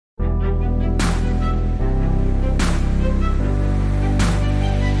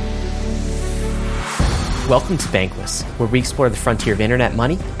Welcome to Bankless, where we explore the frontier of internet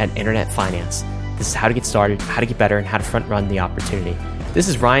money and internet finance. This is how to get started, how to get better, and how to front run the opportunity. This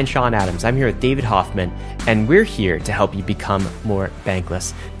is Ryan Sean Adams. I'm here with David Hoffman, and we're here to help you become more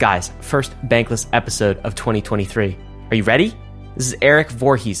bankless. Guys, first bankless episode of 2023. Are you ready? This is Erik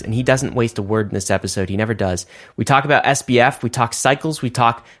Voorhees, and he doesn't waste a word in this episode. He never does. We talk about SBF, we talk cycles, we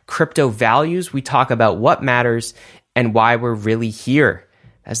talk crypto values, we talk about what matters and why we're really here.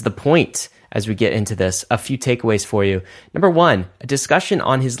 That's the point. As we get into this, a few takeaways for you. Number one, a discussion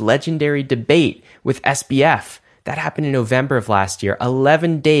on his legendary debate with SBF. That happened in November of last year,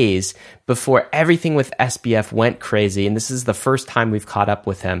 11 days before everything with SBF went crazy. And this is the first time we've caught up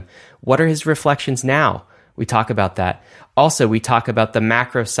with him. What are his reflections now? We talk about that. Also, we talk about the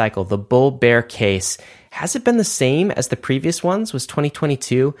macro cycle, the bull bear case. Has it been the same as the previous ones? Was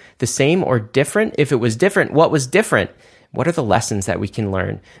 2022 the same or different? If it was different, what was different? What are the lessons that we can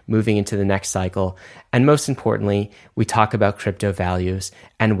learn moving into the next cycle? And most importantly, we talk about crypto values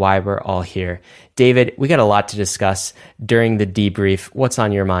and why we're all here. David, we got a lot to discuss during the debrief. What's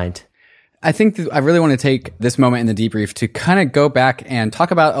on your mind? I think I really want to take this moment in the debrief to kind of go back and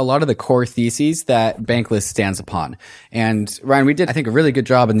talk about a lot of the core theses that Bankless stands upon. And Ryan, we did, I think, a really good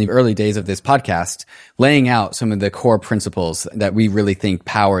job in the early days of this podcast laying out some of the core principles that we really think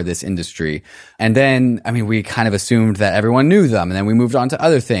power this industry. And then, we kind of assumed that everyone knew them, and then we moved on to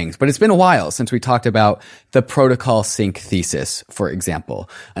other things. But it's been a while since we talked about the protocol sync thesis, for example.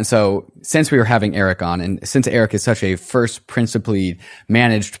 And so since we were having Erik on, and since Erik is such a first principally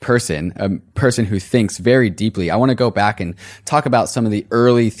managed person, a person who thinks very deeply, I want to go back and talk about some of the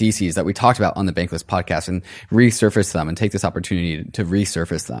early theses that we talked about on the Bankless podcast and resurface them and take this opportunity to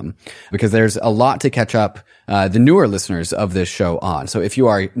resurface them, because there's a lot to catch up the newer listeners of this show on. So if you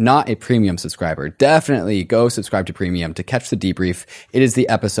are not a premium subscriber, definitely go subscribe to premium to catch the debrief. It is the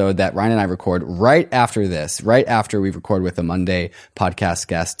episode that Ryan and I record right after this, right after we record with a Monday podcast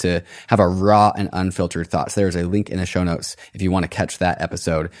guest to have a raw and unfiltered thoughts. There's a link in the show notes if you want to catch that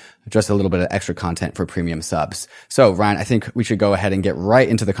episode. Just a little bit of extra content for premium subs. So Ryan, I think we should go ahead and get right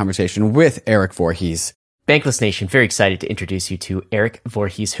into the conversation with Erik Voorhees. Bankless Nation, very excited to introduce you to Erik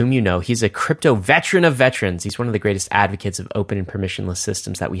Voorhees, whom you know. He's a crypto veteran of veterans. He's one of the greatest advocates of open and permissionless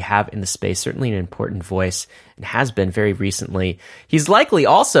systems that we have in the space, certainly an important voice, and has been very recently. He's likely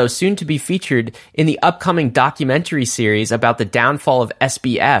also soon to be featured in the upcoming documentary series about the downfall of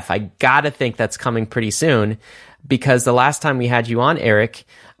SBF. I gotta think that's coming pretty soon, because the last time we had you on, Erik,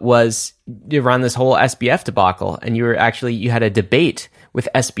 was around this whole SBF debacle, and you had a debate with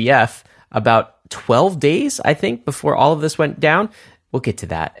SBF about 12 days, I think, before all of this went down. We'll get to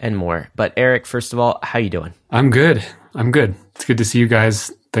that and more. But Erik, first of all, how you doing? I'm good. It's good to see you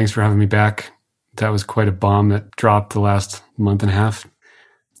guys. Thanks for having me back. That was quite a bomb that dropped the last month and a half.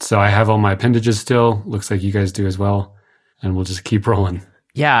 So I have all my appendages still. Looks like you guys do as well. And we'll just keep rolling.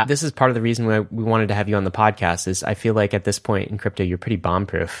 Yeah, this is part of the reason why we wanted to have you on the podcast is I feel like at this point in crypto, you're pretty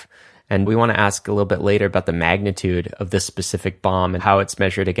bomb-proof. And we want to ask a little bit later about the magnitude of this specific bomb and how it's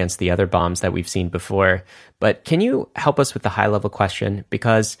measured against the other bombs that we've seen before. But can you help us with the high-level question?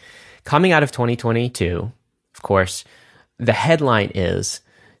 Because coming out of 2022, of course, the headline is,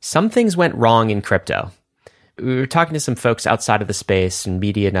 some things went wrong in crypto. We were talking to some folks outside of the space and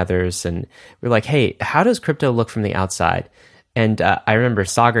media and others, and we're like, hey, how does crypto look from the outside? And I remember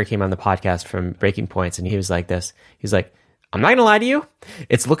Sagar came on the podcast from Breaking Points, and he was like this. He's like, I'm not going to lie to you,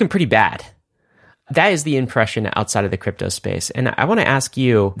 it's looking pretty bad. That is the impression outside of the crypto space. And I want to ask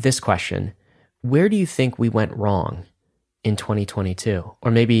you this question. Where do you think we went wrong in 2022?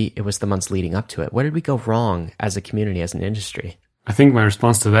 Or maybe it was the months leading up to it. Where did we go wrong as a community, as an industry? I think my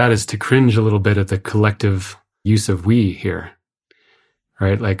response to that is to cringe a little bit at the collective use of we here,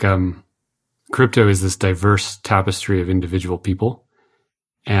 right? Like, crypto is this diverse tapestry of individual people,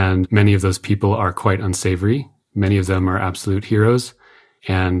 and many of those people are quite unsavory. Many of them are absolute heroes,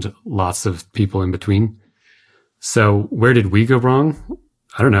 and lots of people in between. So where did we go wrong?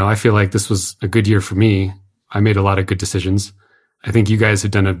 I don't know. I feel like this was a good year for me. I made a lot of good decisions. I think you guys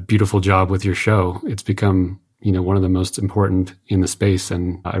have done a beautiful job with your show. It's become, one of the most important in the space,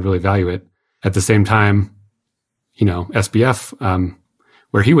 and I really value it. At the same time, SBF,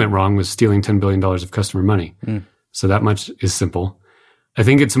 where he went wrong was stealing $10 billion of customer money. So that much is simple. I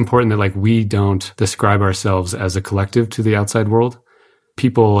think it's important that we don't describe ourselves as a collective to the outside world.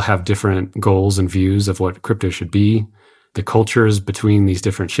 People have different goals and views of what crypto should be. The cultures between these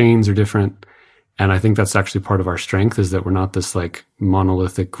different chains are different. And I think that's actually part of our strength, is that we're not this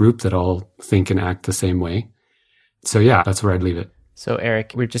monolithic group that all think and act the same way. So yeah, that's where I'd leave it. So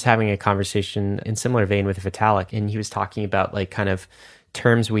Erik, we were just having a conversation in similar vein with Vitalik, and he was talking about kind of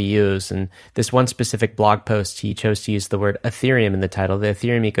terms we use. And this one specific blog post, he chose to use the word Ethereum in the title, the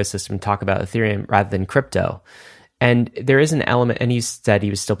Ethereum ecosystem, talk about Ethereum rather than crypto. And there is an element, and he said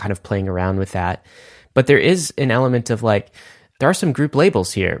he was still kind of playing around with that, but there is an element of like, there are some group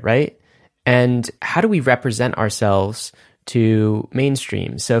labels here, right? And how do we represent ourselves to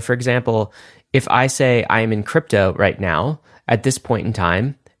mainstream? So for example, if I say I am in crypto right now, at this point in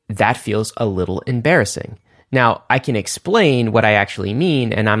time, that feels a little embarrassing. Now, I can explain what I actually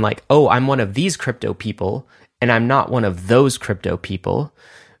mean, and I'm like, oh, I'm one of these crypto people, and I'm not one of those crypto people.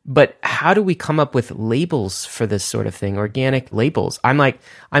 But how do we come up with labels for this sort of thing, organic labels?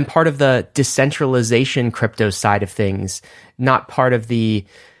 I'm part of the decentralization crypto side of things, not part of the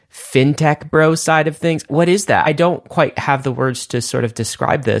fintech bro side of things. What is that? I don't quite have the words to sort of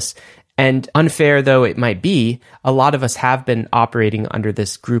describe this. And unfair though it might be, a lot of us have been operating under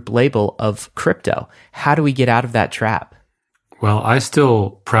this group label of crypto. How do we get out of that trap? Well, I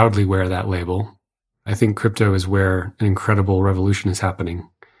still proudly wear that label. I think crypto is where an incredible revolution is happening.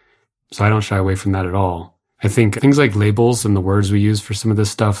 So I don't shy away from that at all. I think things like labels and the words we use for some of this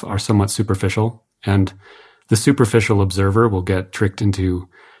stuff are somewhat superficial. And the superficial observer will get tricked into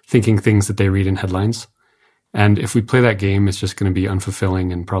thinking things that they read in headlines. And if we play that game, it's just going to be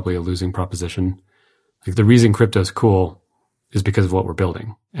unfulfilling and probably a losing proposition. Like the reason crypto is cool is because of what we're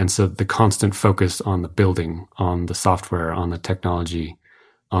building. And so the constant focus on the building, on the software, on the technology,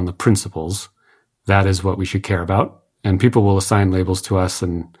 on the principles, that is what we should care about. And people will assign labels to us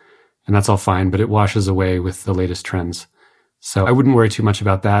and that's all fine, but it washes away with the latest trends. So I wouldn't worry too much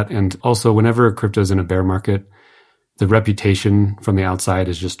about that. And also, whenever crypto is in a bear market, the reputation from the outside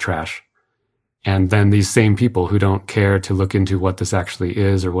is just trash. And then these same people who don't care to look into what this actually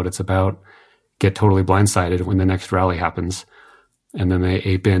is or what it's about get totally blindsided when the next rally happens. And then they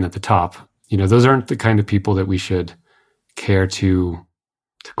ape in at the top. You know, those aren't the kind of people that we should care to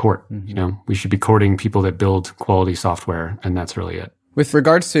court. Mm-hmm. You know, we should be courting people that build quality software, and that's really it. With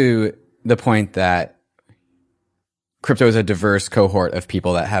regards to the point that crypto is a diverse cohort of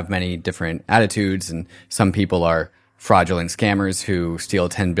people that have many different attitudes, and some people are fraudulent scammers who steal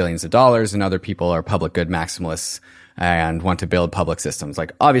billions of dollars, and other people are public good maximalists and want to build public systems.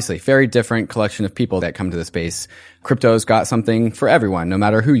 Like, obviously, very different collection of people that come to the space. Crypto's got something for everyone, no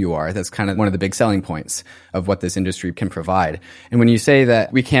matter who you are. That's kind of one of the big selling points of what this industry can provide. And when you say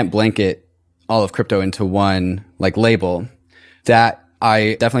that we can't blanket all of crypto into one, like, label, that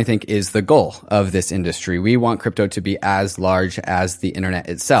I definitely think is the goal of this industry. We want crypto to be as large as the internet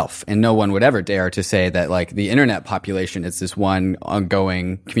itself. And no one would ever dare to say that, like, the internet population is this one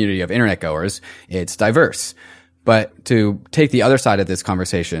ongoing community of internet goers. It's diverse. But to take the other side of this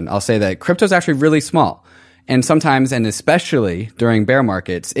conversation, I'll say that crypto is actually really small. And sometimes, and especially during bear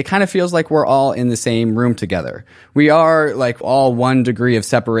markets, it kind of feels like we're all in the same room together. We are like all 1 degree of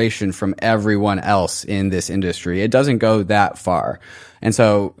separation from everyone else in this industry. It doesn't go that far. And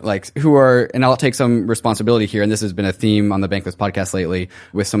so, like, and I'll take some responsibility here, and this has been a theme on the Bankless podcast lately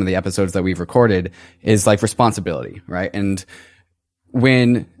with some of the episodes that we've recorded, is like responsibility, right? And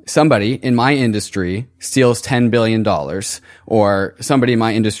when somebody in my industry steals $10 billion, or somebody in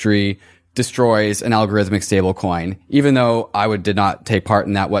my industry destroys an algorithmic stablecoin, even though I did not take part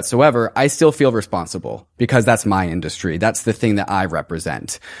in that whatsoever, I still feel responsible because that's my industry. That's the thing that I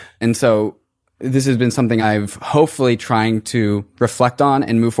represent. And so this has been something I've hopefully trying to reflect on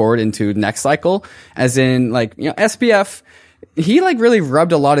and move forward into next cycle, as in, like, you know, SBF, he like really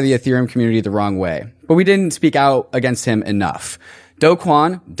rubbed a lot of the Ethereum community the wrong way, but we didn't speak out against him enough. Do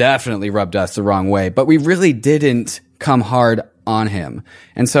Kwon definitely rubbed us the wrong way, but we really didn't come hard on him.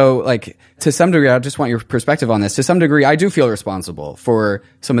 And so, like, to some degree, I just want your perspective on this. To some degree, I do feel responsible for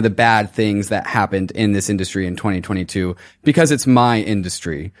some of the bad things that happened in this industry in 2022 because it's my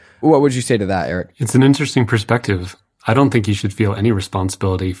industry. What would you say to that, Erik? It's an interesting perspective. I don't think you should feel any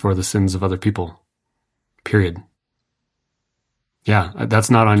responsibility for the sins of other people. Period. Yeah,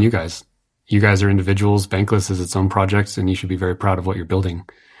 that's not on you guys. You guys are individuals. Bankless is its own project, and you should be very proud of what you're building.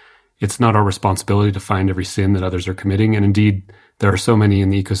 It's not our responsibility to find every sin that others are committing. And indeed, there are so many in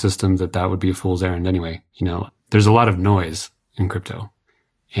the ecosystem that would be a fool's errand anyway. You know, there's a lot of noise in crypto,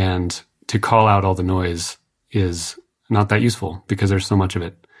 and to call out all the noise is not that useful because there's so much of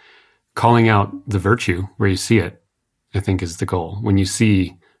it. Calling out the virtue where you see it, I think, is the goal. When you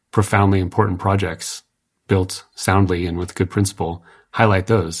see profoundly important projects built soundly and with good principle, highlight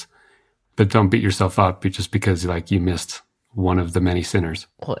those. But don't beat yourself up just because, like, you missed one of the many sinners.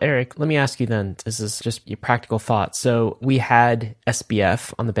 Well, Erik, let me ask you then, this is just your practical thought. So we had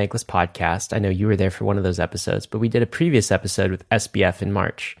SBF on the Bankless podcast. I know you were there for one of those episodes, but we did a previous episode with SBF in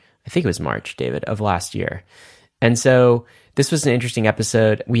March. I think it was March, David, of last year. And so this was an interesting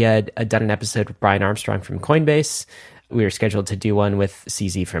episode. We had done an episode with Brian Armstrong from Coinbase. We were scheduled to do one with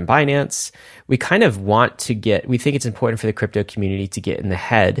CZ from Binance. We kind of we think it's important for the crypto community to get in the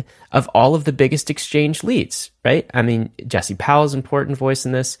head of all of the biggest exchange leads, right? I mean, Jesse Powell's an important voice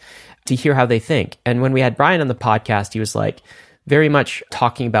in this, to hear how they think. And when we had Brian on the podcast, he was like very much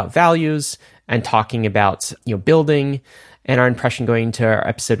talking about values and talking about, building. And our impression going to our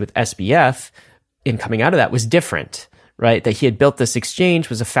episode with SBF in coming out of that was different, right? That he had built this exchange,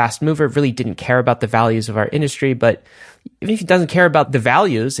 was a fast mover, really didn't care about the values of our industry. But even if he doesn't care about the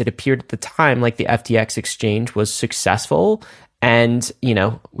values, it appeared at the time like the FTX exchange was successful. And,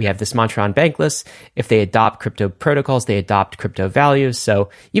 we have this mantra on Bankless: if they adopt crypto protocols, they adopt crypto values. So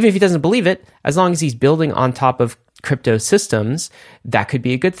even if he doesn't believe it, as long as he's building on top of crypto systems, that could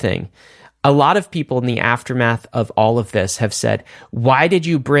be a good thing. A lot of people in the aftermath of all of this have said, why did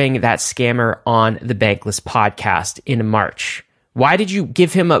you bring that scammer on the Bankless podcast in March? Why did you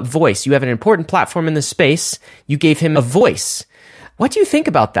give him a voice? You have an important platform in the space. You gave him a voice. What do you think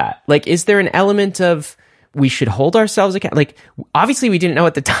about that? Like, is there an element of we should hold ourselves accountable? Like, obviously we didn't know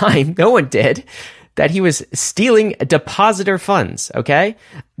at the time, no one did, that he was stealing depositor funds, okay?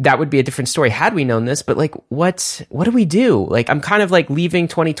 That would be a different story had we known this, but like, what do we do? Like, I'm kind of like leaving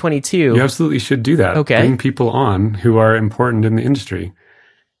 2022. You absolutely should do that. Okay. Bring people on who are important in the industry.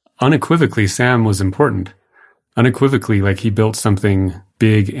 Unequivocally, Sam was important. Unequivocally, like, he built something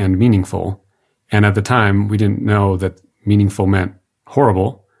big and meaningful. And at the time, we didn't know that meaningful meant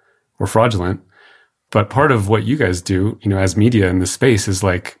horrible or fraudulent. But part of what you guys do, as media in this space is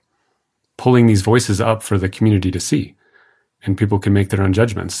like pulling these voices up for the community to see, and people can make their own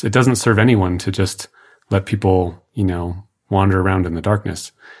judgments. It doesn't serve anyone to just let people, wander around in the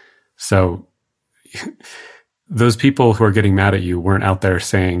darkness. So those people who are getting mad at you weren't out there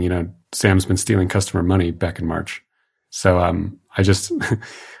saying, Sam's been stealing customer money back in March. So,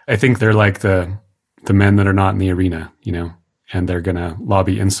 I think they're like the men that are not in the arena, and they're going to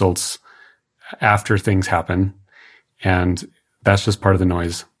lobby insults after things happen. And that's just part of the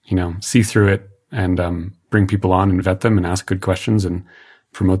noise. See through it and bring people on and vet them and ask good questions and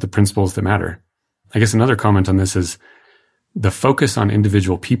promote the principles that matter. I guess another comment on this is the focus on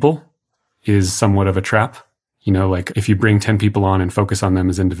individual people is somewhat of a trap. Like, if you bring 10 people on and focus on them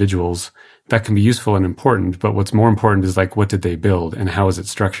as individuals, that can be useful and important. But what's more important is like, what did they build and how is it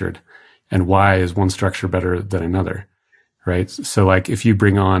structured? And why is one structure better than another? Right? So like, if you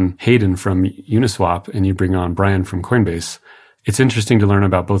bring on Hayden from Uniswap and you bring on Brian from Coinbase, it's interesting to learn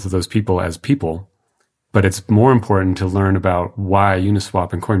about both of those people as people, but it's more important to learn about why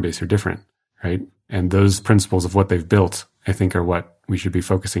Uniswap and Coinbase are different, right? And those principles of what they've built, I think, are what we should be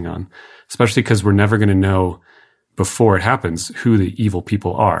focusing on, especially because we're never going to know before it happens who the evil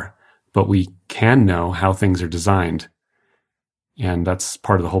people are, but we can know how things are designed. And that's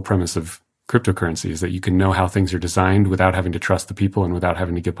part of the whole premise of cryptocurrency, is that you can know how things are designed without having to trust the people and without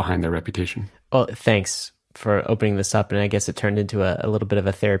having to get behind their reputation. Well, thanks for opening this up. And I guess it turned into a little bit of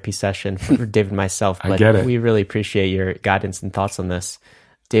a therapy session for David and myself. But I get it. We really appreciate your guidance and thoughts on this.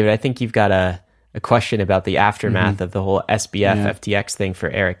 David, I think you've got a question about the aftermath of the whole SBF, FTX thing for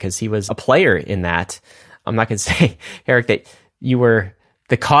Erik, because he was a player in that. I'm not going to say, Erik, that you were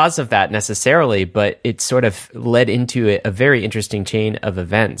the cause of that necessarily, but it sort of led into a very interesting chain of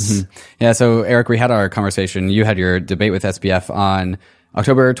events. Mm-hmm. Yeah, so Erik, we had our conversation. You had your debate with SBF on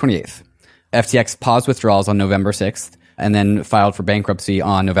October 28th. FTX paused withdrawals on November 6th and then filed for bankruptcy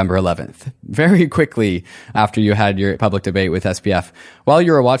on November 11th. Very quickly after you had your public debate with SBF. While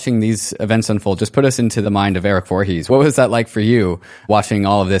you were watching these events unfold, just put us into the mind of Erik Voorhees. What was that like for you, watching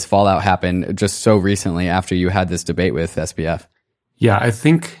all of this fallout happen just so recently after you had this debate with SBF? Yeah, I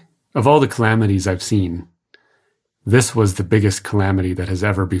think of all the calamities I've seen, this was the biggest calamity that has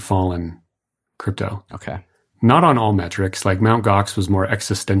ever befallen crypto. Okay. Not on all metrics, like Mt. Gox was more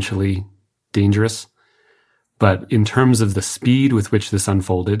existentially dangerous. But in terms of the speed with which this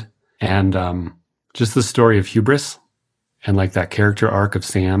unfolded and just the story of hubris and like that character arc of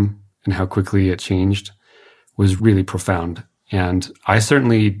Sam and how quickly it changed was really profound. And I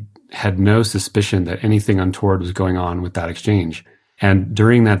certainly had no suspicion that anything untoward was going on with that exchange. And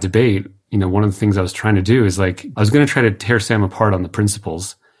during that debate, one of the things I was trying to do is like, I was going to try to tear Sam apart on the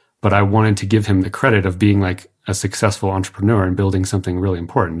principles, but I wanted to give him the credit of being like a successful entrepreneur and building something really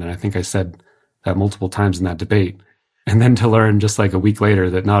important. And I think I said that multiple times in that debate. And then to learn just like a week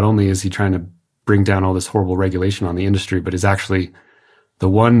later that not only is he trying to bring down all this horrible regulation on the industry, but is actually the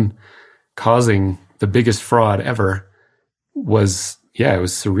one causing the biggest fraud ever was, it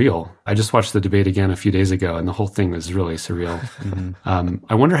was surreal. I just watched the debate again a few days ago and the whole thing was really surreal. Mm-hmm.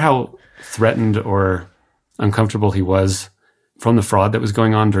 I wonder how threatened or uncomfortable he was from the fraud that was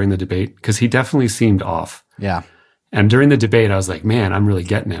going on during the debate, because he definitely seemed off. Yeah. And during the debate, I was like, man, I'm really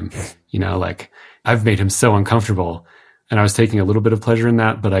getting him. Like I've made him so uncomfortable. And I was taking a little bit of pleasure in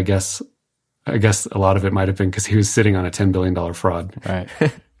that, but I guess a lot of it might have been because he was sitting on a $10 billion fraud. Right.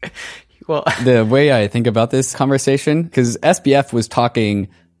 Well, the way I think about this conversation, because SBF was talking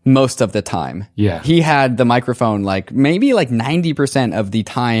most of the time. Yeah. He had the microphone maybe 90% of the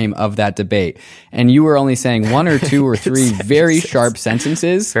time of that debate. And you were only saying one or two or three very sharp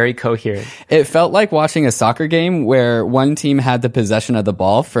sentences. Very coherent. It felt like watching a soccer game where one team had the possession of the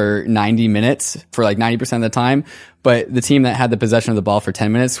ball for 90 minutes for 90% of the time, but the team that had the possession of the ball for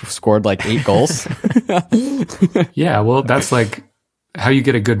 10 minutes scored 8 goals. Yeah. Well, that's how you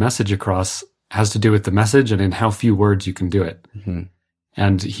get a good message across has to do with the message and in how few words you can do it. Mm-hmm.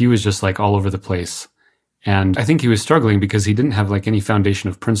 And he was just all over the place. And I think he was struggling because he didn't have any foundation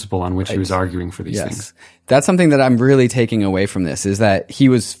of principle on which he was arguing for these things. That's something that I'm really taking away from this, is that he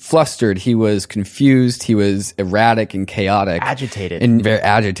was flustered, he was confused, he was erratic and chaotic. Agitated. And very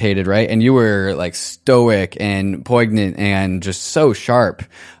agitated, right? And you were stoic and poignant and just so sharp.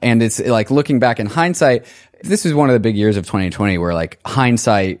 And it's looking back in hindsight, this is one of the big years of 2020 where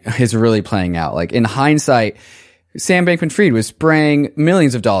hindsight is really playing out. In hindsight, Sam Bankman-Fried was spraying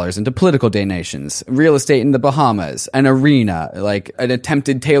millions of dollars into political donations, real estate in the Bahamas, an arena, an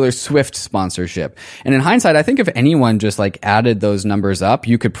attempted Taylor Swift sponsorship. And in hindsight, I think if anyone just added those numbers up,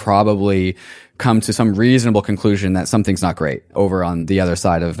 you could probably come to some reasonable conclusion that something's not great over on the other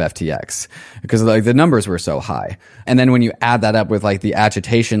side of FTX, because the numbers were so high. And then when you add that up with the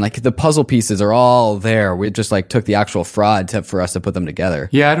agitation, the puzzle pieces are all there. We just took the actual fraud for us to put them together.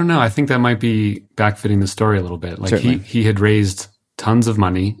 Yeah, I don't know. I think that might be backfitting the story a little bit. He had raised tons of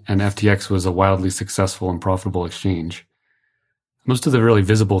money, and FTX was a wildly successful and profitable exchange. Most of the really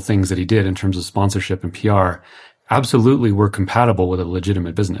visible things that he did in terms of sponsorship and PR absolutely were compatible with a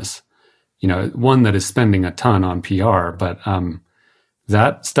legitimate business. One that is spending a ton on PR, but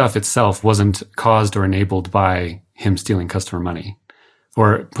that stuff itself wasn't caused or enabled by him stealing customer money.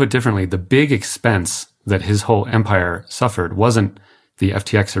 Or put differently, the big expense that his whole empire suffered wasn't the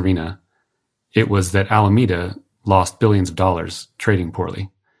FTX arena. It was that Alameda lost billions of dollars trading poorly.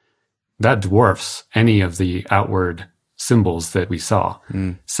 That dwarfs any of the outward symbols that we saw.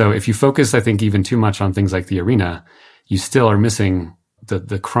 So if you focus, I think, even too much on things like the arena, you still are missing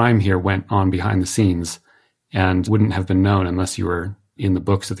the crime here went on behind the scenes and wouldn't have been known unless you were in the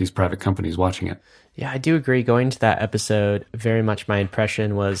books of these private companies watching it. Yeah, I do agree. Going to that episode, very much my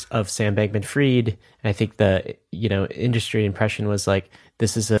impression was of Sam Bankman-Fried. And I think the, industry impression was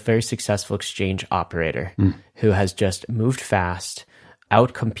this is a very successful exchange operator who has just moved fast,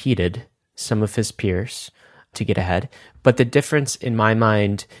 outcompeted some of his peers to get ahead. But the difference in my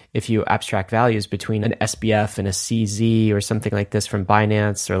mind, if you abstract values between an SBF and a CZ or something like this from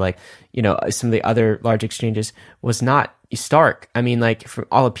Binance or some of the other large exchanges was not stark. I mean, from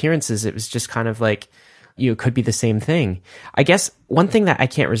all appearances, it was just kind of it could be the same thing. I guess one thing that I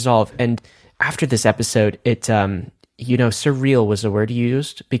can't resolve, and after this episode, it, surreal was the word you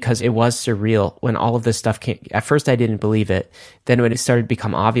used, because it was surreal when all of this stuff came. At first, I didn't believe it. Then when it started to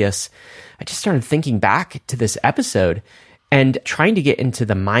become obvious, I just started thinking back to this episode and trying to get into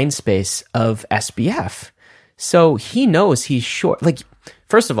the mind space of SBF. So he knows he's short.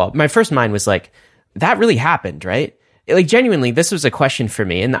 First of all, my first mind was that really happened, right? Genuinely, this was a question for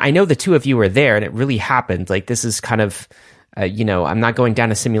me. And I know the two of you were there and it really happened. This is kind of, I'm not going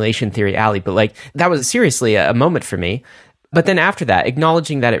down a simulation theory alley, but that was seriously a moment for me. But then after that,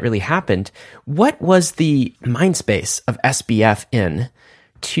 acknowledging that it really happened, what was the mind space of SBF in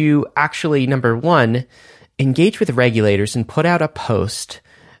to actually, number one, engage with regulators and put out a post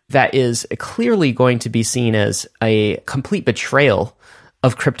that is clearly going to be seen as a complete betrayal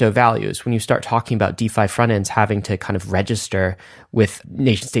of crypto values when you start talking about DeFi front ends having to kind of register with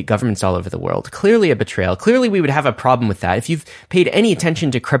nation state governments all over the world. Clearly a betrayal. Clearly we would have a problem with that. If you've paid any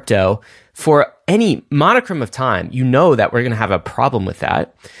attention to crypto for any monochrome of time, you know that we're going to have a problem with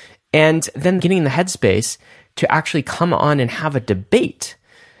that. And then getting in the headspace to actually come on and have a debate.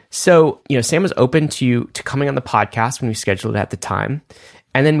 So, Sam was open to coming on the podcast when we scheduled it at the time.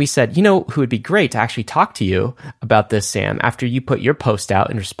 And then we said, who would be great to actually talk to you about this, Sam, after you put your post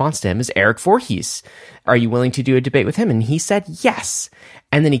out in response to him is Erik Voorhees. Are you willing to do a debate with him? And he said yes.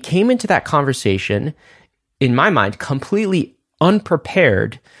 And then he came into that conversation, in my mind, completely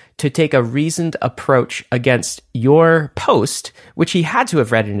unprepared to take a reasoned approach against your post, which he had to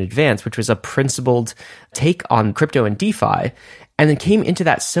have read in advance, which was a principled take on crypto and DeFi, and then came into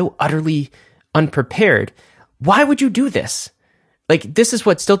that so utterly unprepared. Why would you do this? Like, this is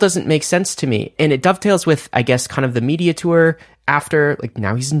what still doesn't make sense to me. And it dovetails with, I guess, kind of the media tour after, like,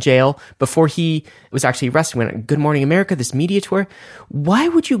 now he's in jail. Before he was actually arrested, went on Good Morning America, this media tour. Why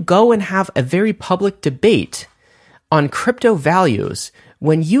would you go and have a very public debate on crypto values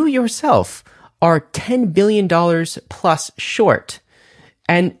when you yourself are $10 billion plus short?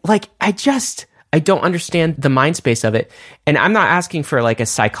 And, like, I don't understand the mind space of it. And I'm not asking for, like, a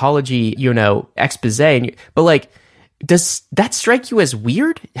psychology, expose, but, like, does that strike you as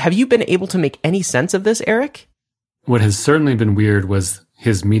weird? Have you been able to make any sense of this, Erik? What has certainly been weird was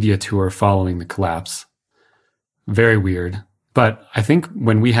his media tour following the collapse. Very weird. But I think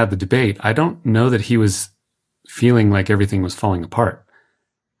when we had the debate, I don't know that he was feeling like everything was falling apart.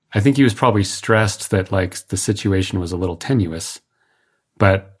 I think he was probably stressed that, like, the situation was a little tenuous.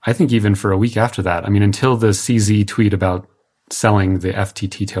 But I think even for a week after that, I mean, until the CZ tweet about selling the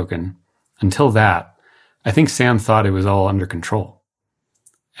FTT token, until that, I think Sam thought it was all under control.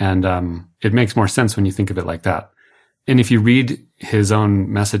 And it makes more sense when you think of it like that. And if you read his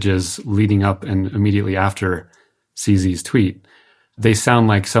own messages leading up and immediately after CZ's tweet, they sound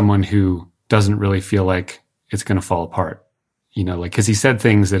like someone who doesn't really feel like it's going to fall apart. Because he said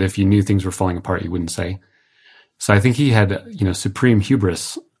things that if you knew things were falling apart, you wouldn't say. So I think he had, supreme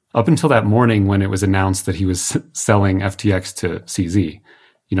hubris up until that morning when it was announced that he was selling FTX to CZ.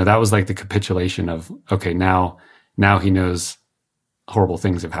 That was like the capitulation of, okay, now he knows horrible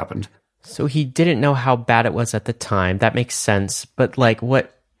things have happened. So he didn't know how bad it was at the time. That makes sense. But, like,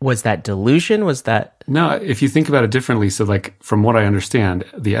 what was that delusion? Was that... No, if you think about it differently, so, like, from what I understand,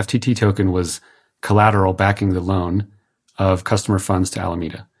 the FTT token was collateral backing the loan of customer funds to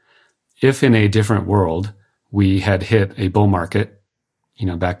Alameda. If in a different world we had hit a bull market,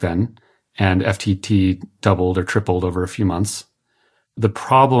 back then, and FTT doubled or tripled over a few months, the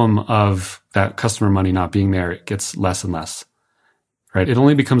problem of that customer money not being there gets less and less, right? It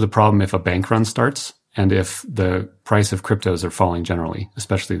only becomes a problem if a bank run starts and if the price of cryptos are falling generally,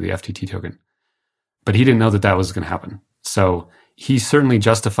 especially the FTT token. But he didn't know that was going to happen. So he certainly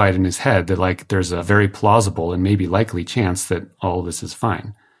justified in his head that, like, there's a very plausible and maybe likely chance that all of this is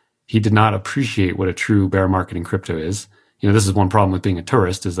fine. He did not appreciate what a true bear market in crypto is. This is one problem with being a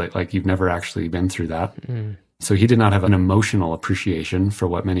tourist, is that, like, you've never actually been through that. So he did not have an emotional appreciation for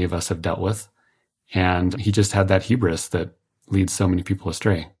what many of us have dealt with. And he just had that hubris that leads so many people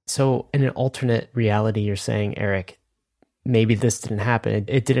astray. So in an alternate reality, you're saying, Erik, maybe this didn't happen.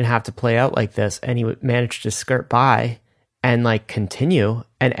 It didn't have to play out like this. And he managed to skirt by and, like, continue.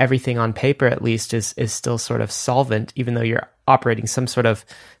 And everything on paper, at least, is still sort of solvent, even though you're operating some sort of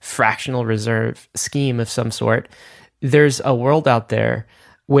fractional reserve scheme of some sort. There's a world out there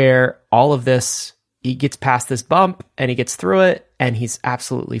where all of this, he gets past this bump and he gets through it and he's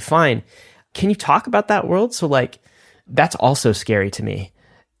absolutely fine. Can you talk about that world? So, like, that's also scary to me,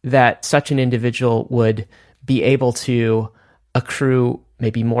 that such an individual would be able to accrue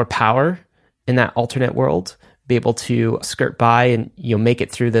maybe more power in that alternate world, be able to skirt by and, make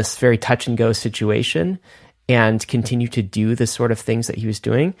it through this very touch and go situation and continue to do the sort of things that he was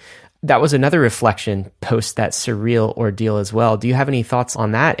doing. That was another reflection post that surreal ordeal as well. Do you have any thoughts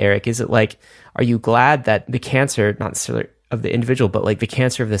on that, Erik? Is it like, are you glad that the cancer, not necessarily of the individual, but, like, the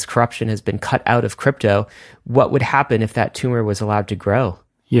cancer of this corruption has been cut out of crypto? What would happen if that tumor was allowed to grow?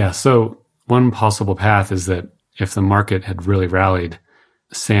 Yeah, so one possible path is that if the market had really rallied,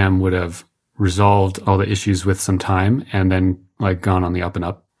 Sam would have resolved all the issues with some time and then, like, gone on the up and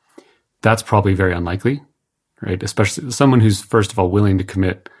up. That's probably very unlikely, right? Especially someone who's, first of all, willing to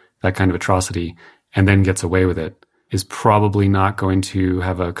commit that kind of atrocity and then gets away with it is probably not going to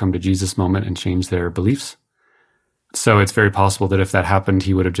have a come to Jesus moment and change their beliefs. So it's very possible that if that happened,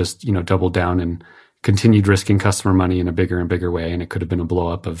 he would have just, doubled down and continued risking customer money in a bigger and bigger way. And it could have been a blow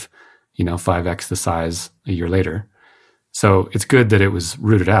up of, 5x the size a year later. So it's good that it was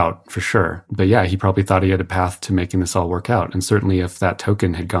rooted out for sure. But yeah, he probably thought he had a path to making this all work out. And certainly if that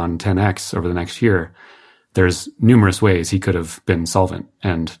token had gone 10x over the next year, there's numerous ways he could have been solvent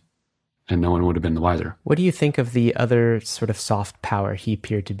and no one would have been the wiser. What do you think of the other sort of soft power he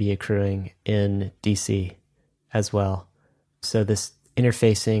appeared to be accruing in DC as well? So this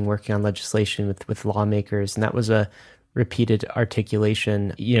interfacing, working on legislation with lawmakers, and that was a repeated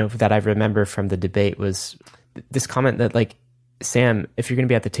articulation, that I remember from the debate, was this comment that, like, Sam, if you're going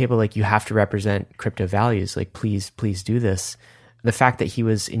to be at the table, like, you have to represent crypto values, like, please do this. The fact that he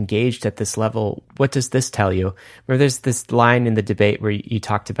was engaged at this level, what does this tell you? Where there's this line in the debate where you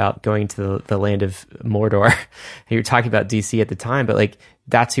talked about going to the land of Mordor. You were talking about DC at the time, but, like,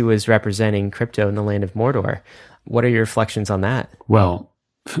 that's who was representing crypto in the land of Mordor. What are your reflections on that? Well,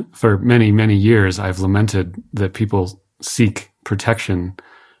 for many, many years, I've lamented that people seek protection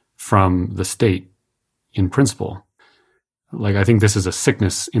from the state in principle. Like, I think this is a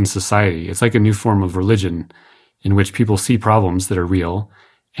sickness in society. It's like a new form of religion in which people see problems that are real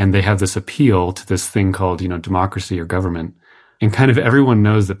and they have this appeal to this thing called, democracy or government. And kind of everyone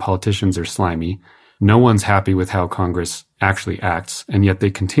knows that politicians are slimy. No one's happy with how Congress actually acts. And yet they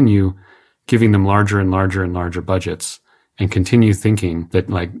continue giving them larger and larger and larger budgets and continue thinking that,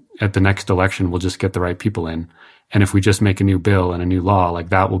 like, at the next election, we'll just get the right people in. And if we just make a new bill and a new law, like,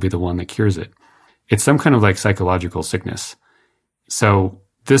 that will be the one that cures it. It's some kind of like psychological sickness. So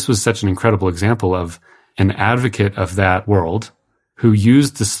this was such an incredible example of an advocate of that world who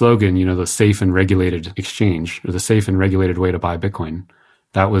used the slogan, the safe and regulated exchange, or the safe and regulated way to buy Bitcoin.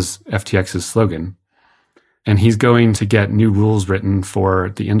 That was FTX's slogan. And he's going to get new rules written for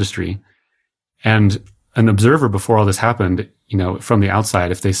the industry. And an observer before all this happened, from the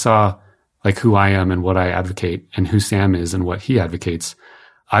outside, if they saw like who I am and what I advocate and who Sam is and what he advocates,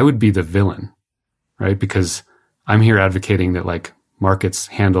 I would be the villain, right? Because I'm here advocating that, like, markets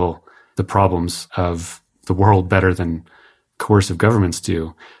handle the problems of the world better than coercive governments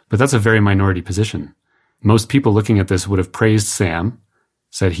do. But that's a very minority position. Most people looking at this would have praised Sam,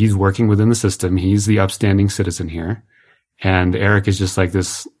 said he's working within the system. He's the upstanding citizen here. And Erik is just like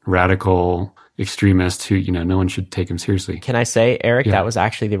this radical extremist who, no one should take him seriously. Can I say, Erik, that was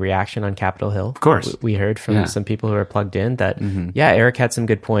actually the reaction on Capitol Hill? Of course. We heard from some people who are plugged in that, Erik had some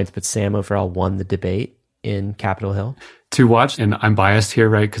good points, but Sam overall won the debate in Capitol Hill. To watch, and I'm biased here,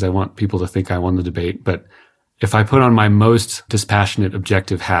 right? Because I want people to think I won the debate. But if I put on my most dispassionate,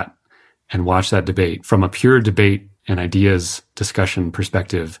 objective hat and watch that debate from a pure debate and ideas discussion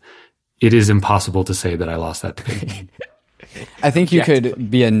perspective, it is impossible to say that I lost that debate. I think you could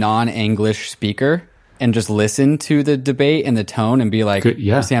be a non-English speaker and just listen to the debate and the tone and be like,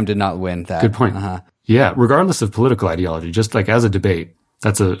 Sam did not win that. Good point. Yeah, regardless of political ideology, just like as a debate,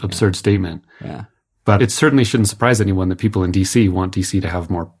 that's an absurd statement. Yeah. But it certainly shouldn't surprise anyone that people in DC want DC to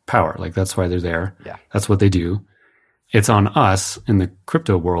have more power. Like, that's why they're there. Yeah. That's what they do. It's on us in the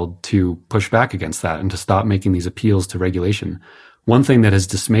crypto world to push back against that and to stop making these appeals to regulation. One thing that has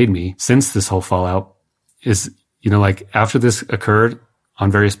dismayed me since this whole fallout is, like, after this occurred on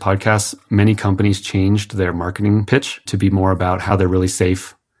various podcasts, many companies changed their marketing pitch to be more about how they're really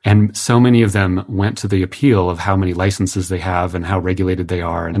safe. And so many of them went to the appeal of how many licenses they have and how regulated they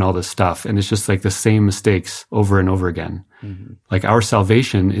are and all this stuff. And it's just like the same mistakes over and over again. Mm-hmm. Like, our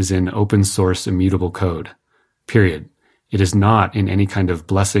salvation is in open source immutable code, period. It is not in any kind of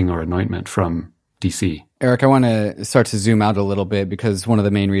blessing or anointment from DC. Erik, I want to start to zoom out a little bit because one of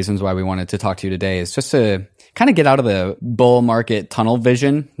the main reasons why we wanted to talk to you today is just to kind of get out of the bull market tunnel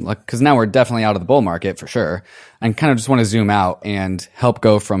vision, because now we're definitely out of the bull market for sure, and kind of just want to zoom out and help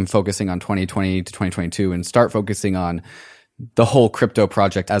go from focusing on 2020 to 2022 and start focusing on the whole crypto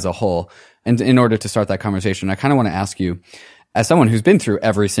project as a whole. And in order to start that conversation, I kind of want to ask you, as someone who's been through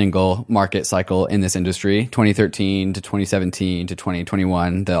every single market cycle in this industry, 2013 to 2017 to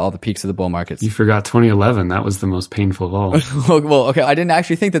 2021, all the peaks of the bull markets. You forgot 2011. That was the most painful of all. Well, okay. I didn't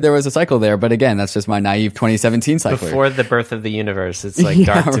actually think that there was a cycle there, but again, that's just my naive 2017 cycle. Before the birth of the universe. It's like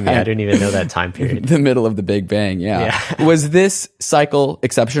dark to me. I didn't even know that time period. The middle of the Big Bang. Yeah. Was this cycle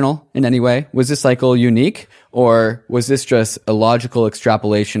exceptional in any way? Was this cycle unique? Or was this just a logical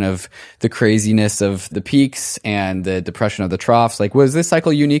extrapolation of the craziness of the peaks and the depression of the troughs? Like, was this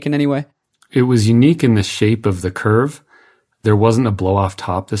cycle unique in any way? It was unique in the shape of the curve. There wasn't a blow off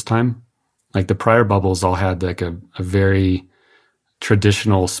top this time. Like, the prior bubbles all had like a very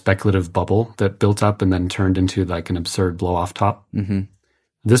traditional speculative bubble that built up and then turned into like an absurd blow off top. Mm-hmm.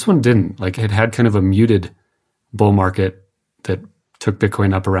 This one didn't. Like, it had kind of a muted bull market that took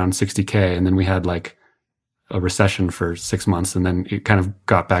Bitcoin up around 60K. And then we had like a recession for 6 months, and then it kind of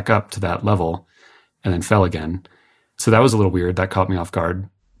got back up to that level and then fell again. So that was a little weird. That caught me off guard.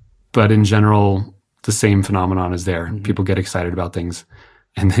 But in general, the same phenomenon is there. Mm-hmm. People get excited about things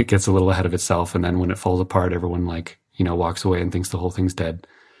and it gets a little ahead of itself. And then when it falls apart, everyone walks away and thinks the whole thing's dead.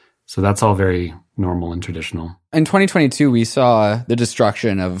 So that's all very normal and traditional. In 2022, we saw the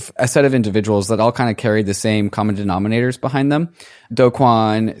destruction of a set of individuals that all kind of carried the same common denominators behind them. Do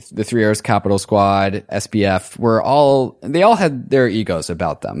Kwon, the Three Arrows Capital Squad, SBF, they all had their egos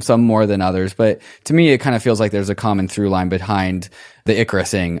about them, some more than others. But to me, it kind of feels like there's a common through line behind the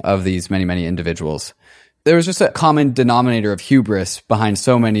Icarusing of these many, many individuals. There was just a common denominator of hubris behind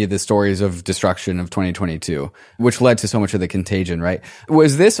so many of the stories of destruction of 2022, which led to so much of the contagion, right?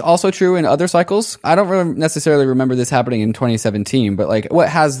 Was this also true in other cycles? I don't necessarily remember this happening in 2017, but like, what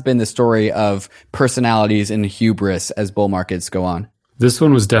has been the story of personalities and hubris as bull markets go on? This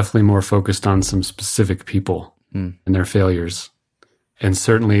one was definitely more focused on some specific people. and their failures. And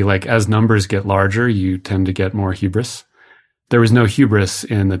certainly, like, as numbers get larger, you tend to get more hubris. There was no hubris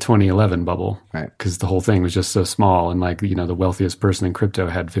in the 2011 bubble, right? Because the whole thing was just so small, and like, you know, the wealthiest person in crypto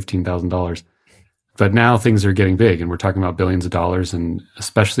had $15,000. But now things are getting big, and we're talking about billions of dollars, and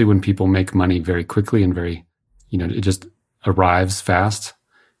especially when people make money very quickly and very, you know, it just arrives fast.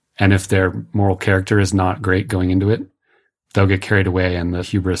 And if their moral character is not great going into it, they'll get carried away, and the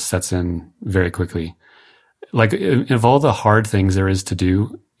hubris sets in very quickly. Like, of all the hard things there is to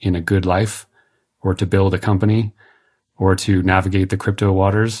do in a good life, or to build a company, or to navigate the crypto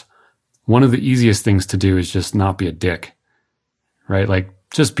waters, one of the easiest things to do is just not be a dick, right? Like,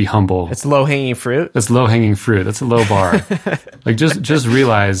 just be humble. It's low-hanging fruit. That's low-hanging fruit. That's a low bar. Like, just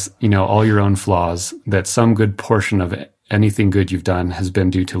realize, you know, all your own flaws, that some good portion of anything good you've done has been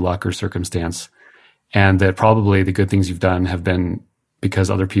due to luck or circumstance, and that probably the good things you've done have been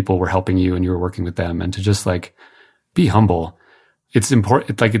because other people were helping you and you were working with them. And to just, like, be humble. It's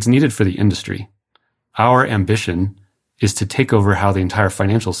important. Like, it's needed for the industry. Our ambition is to take over how the entire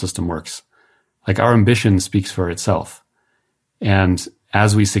financial system works. Like, our ambition speaks for itself. And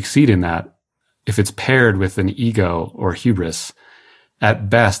as we succeed in that, if it's paired with an ego or hubris,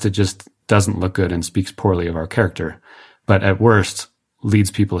 at best, it just doesn't look good and speaks poorly of our character. But at worst, leads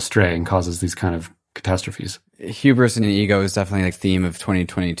people astray and causes these kind of catastrophes. Hubris and ego is definitely like theme of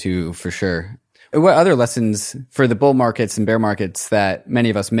 2022 for sure. What other lessons for the bull markets and bear markets that many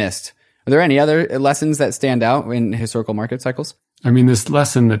of us missed? Are there any other lessons that stand out in historical market cycles? I mean, this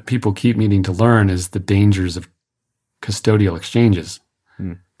lesson that people keep needing to learn is the dangers of custodial exchanges,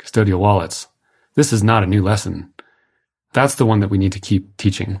 custodial wallets. This is not a new lesson. That's the one that we need to keep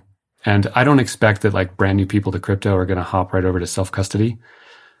teaching. And I don't expect that, like, brand new people to crypto are going to hop right over to self-custody.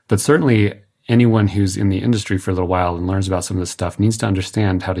 But certainly anyone who's in the industry for a little while and learns about some of this stuff needs to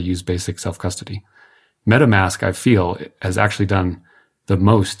understand how to use basic self-custody. MetaMask, I feel, has actually done the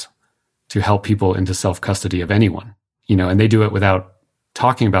most to help people into self-custody of anyone, you know, and they do it without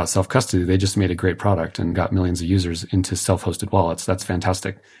talking about self-custody. They just made a great product and got millions of users into self-hosted wallets. That's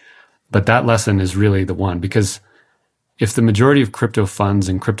fantastic. But that lesson is really the one, because if the majority of crypto funds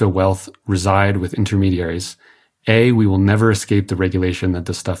and crypto wealth reside with intermediaries, A, we will never escape the regulation that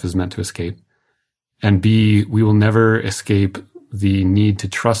this stuff is meant to escape. And B, we will never escape the need to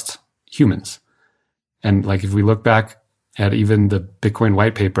trust humans. And, like, if we look back at even the Bitcoin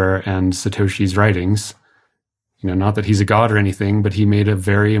white paper and Satoshi's writings, you know, not that he's a god or anything, but he made a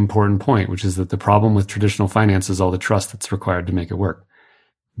very important point, which is that the problem with traditional finance is all the trust that's required to make it work.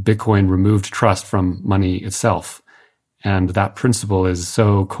 Bitcoin removed trust from money itself. And that principle is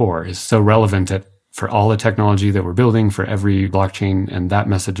so core, is so relevant for all the technology that we're building, for every blockchain, and that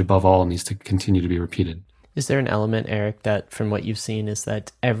message above all needs to continue to be repeated. Is there an element, Erik, that from what you've seen is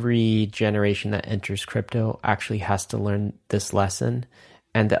that every generation that enters crypto actually has to learn this lesson?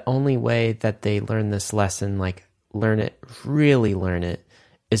 And the only way that they learn this lesson, like learn it, really learn it,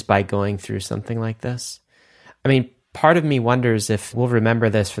 is by going through something like this? I mean, part of me wonders if we'll remember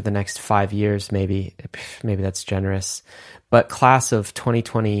this for the next 5 years, maybe that's generous. But class of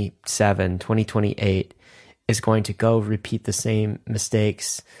 2027, 2028 is going to go repeat the same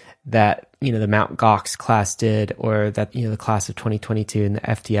mistakes that, you know, the Mt. Gox class did, or that, you know, the class of 2022 and the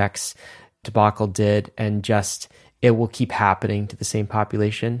FTX debacle did, and just it will keep happening to the same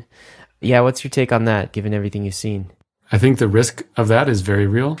population. Yeah, what's your take on that, given everything you've seen? I think the risk of that is very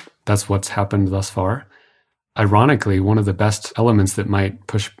real. That's what's happened thus far. Ironically, one of the best elements that might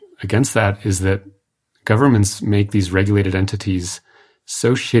push against that is that governments make these regulated entities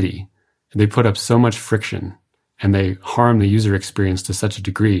so shitty, and they put up so much friction, and they harm the user experience to such a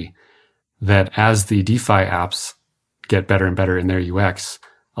degree that as the DeFi apps get better and better in their UX,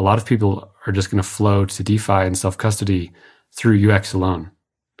 a lot of people are just going to flow to DeFi and self-custody through UX alone.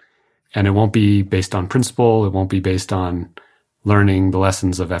 And it won't be based on principle. It won't be based on learning the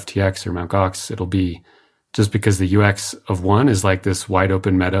lessons of FTX or Mt. Gox. It'll be just because the UX of one is like this wide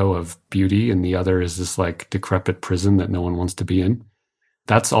open meadow of beauty, and the other is this like decrepit prison that no one wants to be in.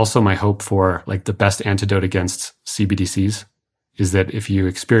 That's also my hope for like the best antidote against CBDCs, is that if you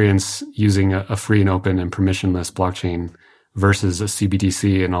experience using a free and open and permissionless blockchain versus a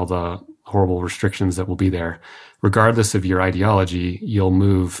CBDC and all the horrible restrictions that will be there, regardless of your ideology, you'll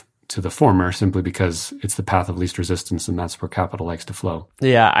move to the former simply because it's the path of least resistance, and that's where capital likes to flow.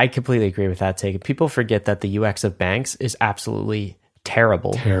 Yeah, I completely agree with that take. People forget that the UX of banks is absolutely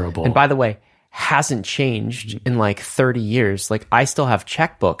terrible. Terrible. And by the way, hasn't changed in like 30 years. Like, I still have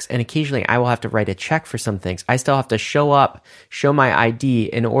checkbooks, and occasionally I will have to write a check for some things. I still have to show up, show my ID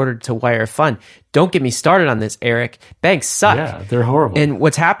in order to wire a fund. Don't get me started on this, Erik. Banks suck. Yeah, they're horrible. And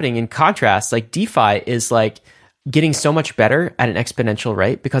what's happening in contrast, like DeFi is like, getting so much better at an exponential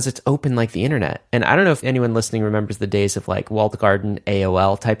rate because it's open like the internet. And I don't know if anyone listening remembers the days of like walled garden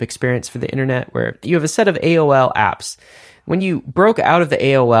AOL type experience for the internet, where you have a set of AOL apps. When you broke out of the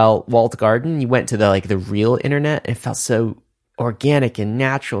AOL walled garden, you went to the real internet. It felt so organic and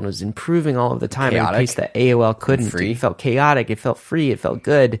natural, and it was improving all of the time in a pace that AOL couldn't. It felt chaotic, it felt free, it felt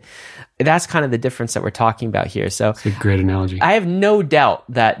good. That's kind of the difference that we're talking about here. So it's a great analogy. I have no doubt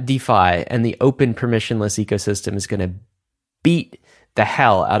that DeFi and the open permissionless ecosystem is going to beat the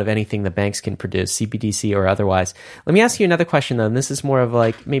hell out of anything the banks can produce, CBDC or otherwise. Let me ask you another question though, and this is more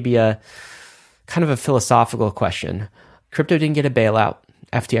of maybe a kind of a philosophical question. Crypto didn't get a bailout.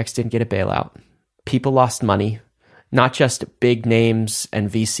 FTX didn't get a bailout. People lost money. Not just big names and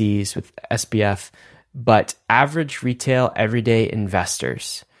VCs with SBF, but average retail, everyday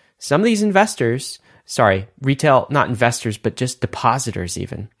investors. Some of these investors, retail, not investors, but just depositors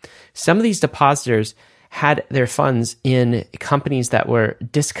even. Some of these depositors had their funds in companies that were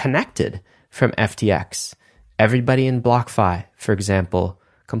disconnected from FTX. Everybody in BlockFi, for example,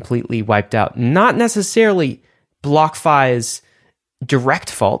 completely wiped out. Not necessarily BlockFi's direct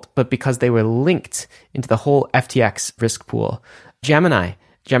fault, but because they were linked into the whole FTX risk pool. Gemini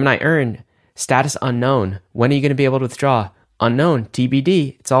Earn, status unknown. When are you going to be able to withdraw? Unknown,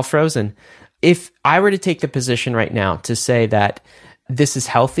 TBD, it's all frozen. If I were to take the position right now to say that this is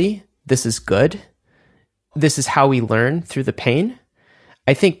healthy, this is good, this is how we learn through the pain,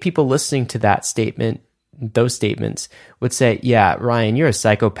 I think people listening to that statement, those statements, would say, yeah, Ryan, you're a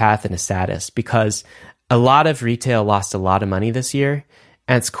psychopath and a sadist, because a lot of retail lost a lot of money this year,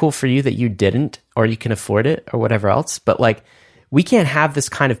 and it's cool for you that you didn't, or you can afford it, or whatever else. But we can't have this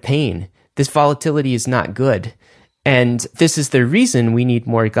kind of pain. This volatility is not good. And this is the reason we need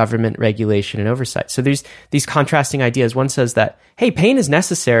more government regulation and oversight. So there's these contrasting ideas. One says that, hey, pain is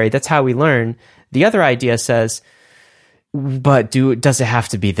necessary. That's how we learn. The other idea says, but does it have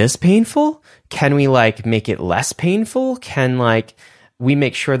to be this painful? Can we make it less painful? Can we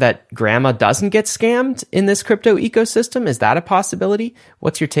make sure that grandma doesn't get scammed in this crypto ecosystem? Is that a possibility?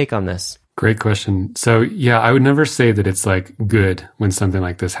 What's your take on this? Great question. So yeah, I would never say that it's good when something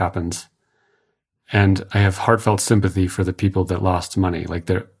like this happens. And I have heartfelt sympathy for the people that lost money.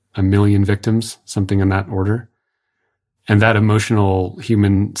 There are 1 million victims, something in that order. And that emotional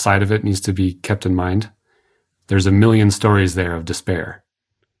human side of it needs to be kept in mind. There's 1 million stories there of despair.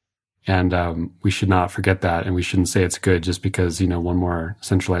 And we should not forget that, and we shouldn't say it's good just because, one more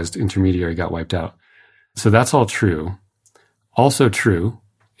centralized intermediary got wiped out. So that's all true. Also true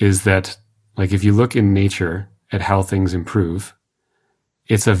is that, if you look in nature at how things improve,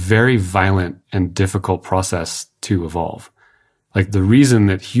 it's a very violent and difficult process to evolve. The reason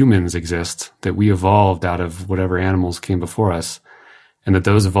that humans exist, that we evolved out of whatever animals came before us, and that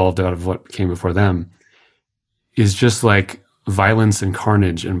those evolved out of what came before them, is just violence and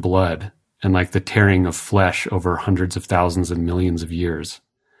carnage and blood and the tearing of flesh over hundreds of thousands and millions of years.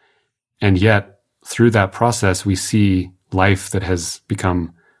 And yet, through that process, we see life that has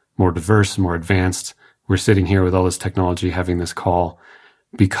become more diverse, more advanced. We're sitting here with all this technology, having this call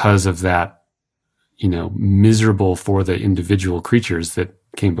because of that, miserable for the individual creatures that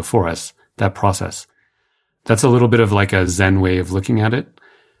came before us, that process. That's a little bit of a Zen way of looking at it.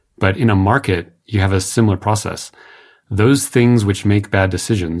 But in a market, you have a similar process. Those things which make bad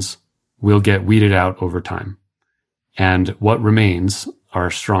decisions will get weeded out over time. And what remains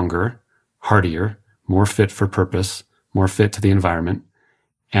are stronger, hardier, more fit for purpose, more fit to the environment.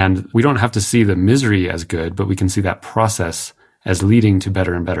 And we don't have to see the misery as good, but we can see that process as leading to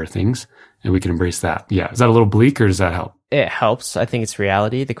better and better things. And we can embrace that. Yeah. Is that a little bleak, or does that help? It helps. I think it's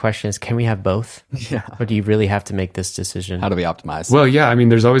reality. The question is, can we have both? Yeah. Or do you really have to make this decision? How do we optimize? Well, yeah.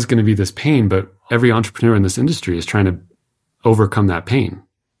 There's always going to be this pain, but every entrepreneur in this industry is trying to overcome that pain,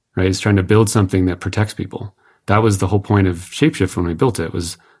 right? It's trying to build something that protects people. That was the whole point of Shapeshift when we built it,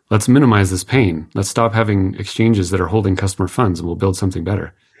 was let's minimize this pain. Let's stop having exchanges that are holding customer funds, and we'll build something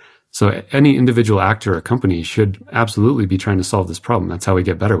better. So any individual actor or company should absolutely be trying to solve this problem. That's how we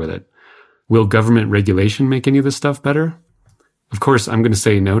get better with it. Will government regulation make any of this stuff better? Of course, I'm going to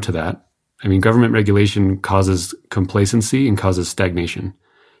say no to that. Government regulation causes complacency and causes stagnation.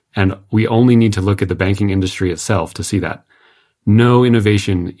 And we only need to look at the banking industry itself to see that. No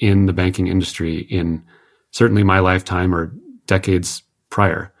innovation in the banking industry in certainly my lifetime or decades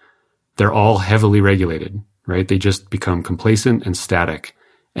prior. They're all heavily regulated, right? They just become complacent and static.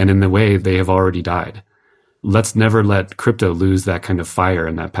 And in the way, they have already died. Let's never let crypto lose that kind of fire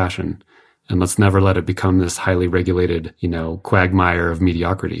and that passion. And let's never let it become this highly regulated, quagmire of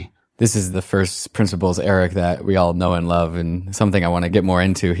mediocrity. This is the first principles, Erik, that we all know and love, and something I want to get more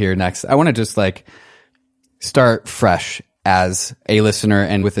into here next. I want to just start fresh as a listener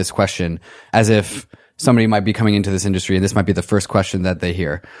and with this question, as if somebody might be coming into this industry and this might be the first question that they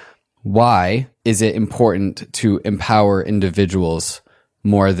hear. Why is it important to empower individuals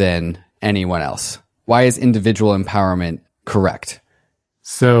more than anyone else? Why is individual empowerment correct?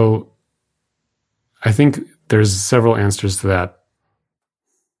 So I think there's several answers to that.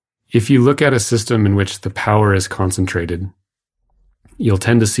 If you look at a system in which the power is concentrated, you'll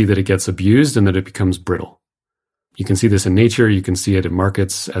tend to see that it gets abused and that it becomes brittle. You can see this in nature. You can see it in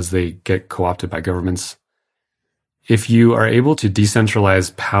markets as they get co-opted by governments. If you are able to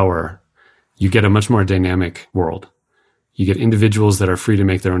decentralize power, you get a much more dynamic world. You get individuals that are free to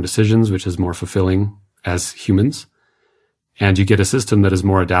make their own decisions, which is more fulfilling as humans. And you get a system that is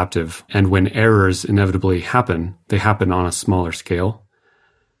more adaptive. And when errors inevitably happen, they happen on a smaller scale.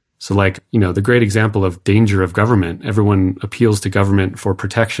 So the great example of danger of government, everyone appeals to government for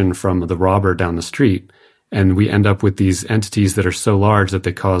protection from the robber down the street. And we end up with these entities that are so large that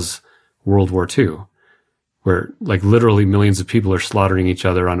they cause World War II, where literally millions of people are slaughtering each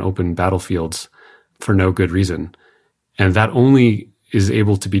other on open battlefields for no good reason. And that only is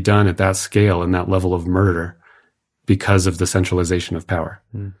able to be done at that scale and that level of murder because of the centralization of power.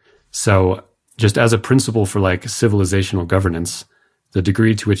 So just as a principle for civilizational governance, the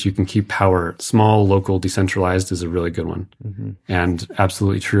degree to which you can keep power small, local, decentralized is a really good one, and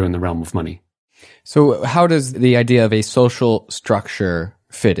absolutely true in the realm of money. So how does the idea of a social structure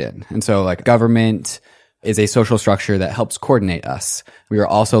fit in? And so government is a social structure that helps coordinate us. We are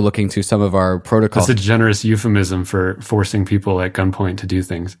also looking to some of our protocols. That's a generous euphemism for forcing people at gunpoint to do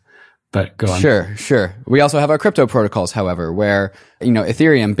things. But go on. Sure. We also have our crypto protocols, however, where,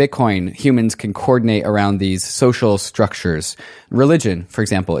 Ethereum, Bitcoin, humans can coordinate around these social structures. Religion, for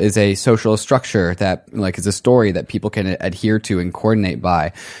example, is a social structure that is a story that people can adhere to and coordinate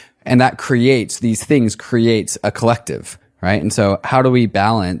by. And that creates a collective, right? And so how do we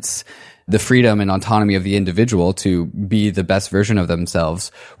balance the freedom and autonomy of the individual to be the best version of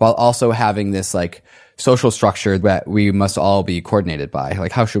themselves while also having this social structure that we must all be coordinated by?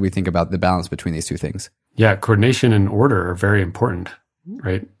 How should we think about the balance between these two things? Yeah, coordination and order are very important,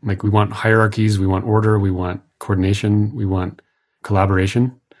 right? We want hierarchies, we want order, we want coordination, we want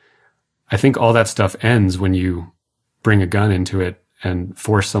collaboration. I think all that stuff ends when you bring a gun into it and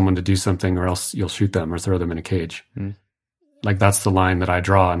force someone to do something, or else you'll shoot them or throw them in a cage. That's the line that I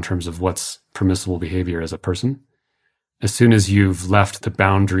draw in terms of what's permissible behavior as a person. As soon as you've left the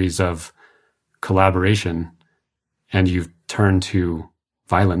boundaries of collaboration and you've turned to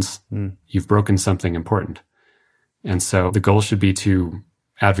violence, you've broken something important. And so the goal should be to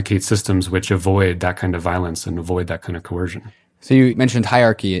advocate systems which avoid that kind of violence and avoid that kind of coercion. So you mentioned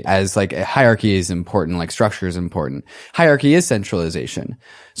hierarchy as a hierarchy is important, structure is important. Hierarchy is centralization.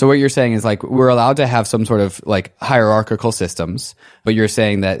 So what you're saying is we're allowed to have some sort of hierarchical systems, but you're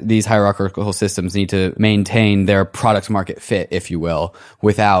saying that these hierarchical systems need to maintain their product market fit, if you will,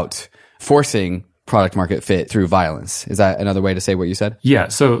 without forcing product market fit through violence. Is that another way to say what you said? Yeah.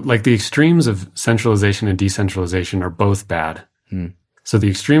 So the extremes of centralization and decentralization are both bad. So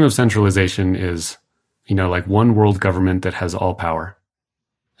the extreme of centralization is one world government that has all power.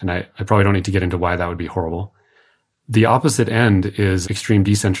 And I probably don't need to get into why that would be horrible. The opposite end is extreme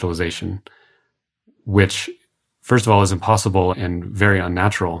decentralization, which, first of all, is impossible and very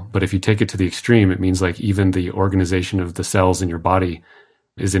unnatural. But if you take it to the extreme, it means even the organization of the cells in your body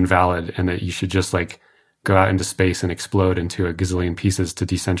is invalid, and that you should just go out into space and explode into a gazillion pieces to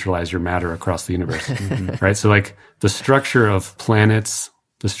decentralize your matter across the universe. Right? So the structure of planets,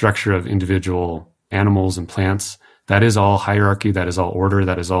 the structure of individual animals and plants, that is all hierarchy, that is all order,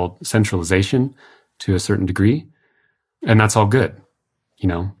 that is all centralization to a certain degree. And that's all good,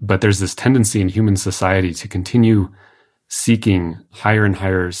 but there's this tendency in human society to continue seeking higher and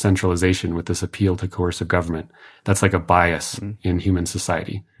higher centralization with this appeal to coercive government. That's a bias in human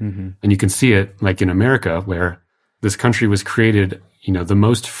society. And you can see it in America, where this country was created, the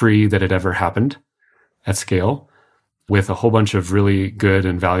most free that had ever happened at scale, with a whole bunch of really good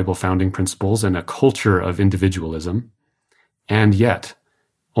and valuable founding principles and a culture of individualism. And yet,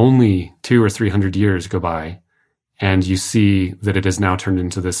 only 200 or 300 years go by, and you see that it has now turned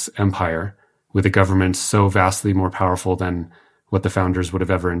into this empire with a government so vastly more powerful than what the founders would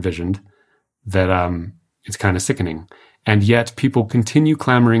have ever envisioned, that it's kind of sickening. And yet, people continue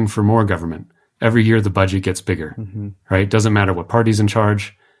clamoring for more government. Every year, the budget gets bigger, right? Doesn't matter what party's in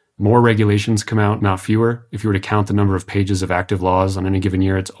charge. More regulations come out, not fewer. If you were to count the number of pages of active laws on any given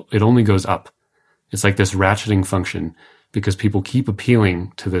year, it only goes up. It's this ratcheting function because people keep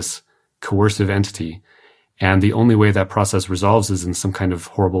appealing to this coercive entity. And the only way that process resolves is in some kind of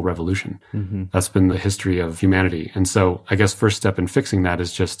horrible revolution. Mm-hmm. That's been the history of humanity. And so I guess first step in fixing that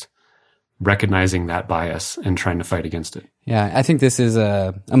is just recognizing that bias and trying to fight against it. Yeah, I think this is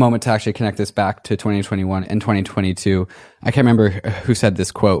a moment to actually connect this back to 2021 and 2022. I can't remember who said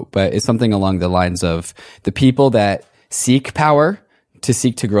this quote, but it's something along the lines of the people that seek power to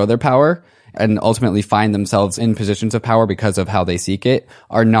seek to grow their power and ultimately find themselves in positions of power because of how they seek it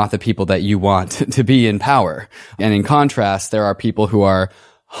are not the people that you want to be in power. And in contrast, there are people who are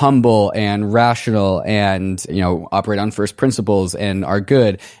humble and rational and, operate on first principles and are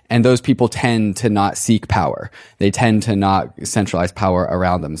good. And those people tend to not seek power. They tend to not centralize power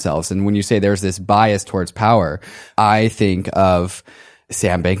around themselves. And when you say there's this bias towards power, I think of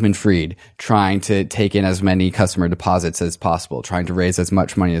Sam Bankman-Fried trying to take in as many customer deposits as possible, trying to raise as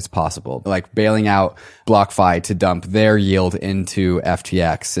much money as possible, like bailing out BlockFi to dump their yield into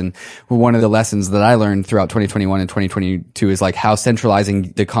FTX. And one of the lessons that I learned throughout 2021 and 2022 is like how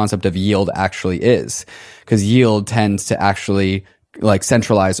centralizing the concept of yield actually is, because yield tends to actually like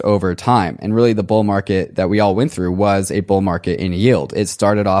centralize over time. And really the bull market that we all went through was a bull market in yield. It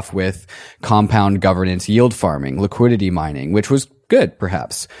started off with compound governance yield farming, liquidity mining, which was good,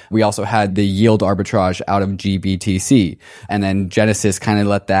 perhaps. We also had the yield arbitrage out of GBTC. And then Genesis kind of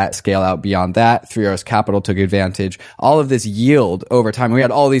let that scale out beyond that. Three Arrows Capital took advantage. All of this yield over time, we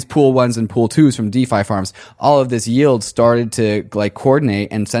had all these pool ones and pool twos from DeFi farms. All of this yield started to like coordinate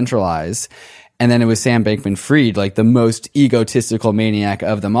and centralize. And then it was Sam Bankman-Fried, like the most egotistical maniac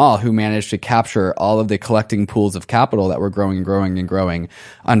of them all, who managed to capture all of the collecting pools of capital that were growing and growing and growing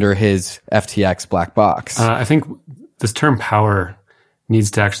under his FTX black box. I think this term power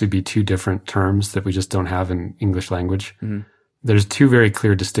needs to actually be two different terms that we just don't have in English language. Mm-hmm. There's two very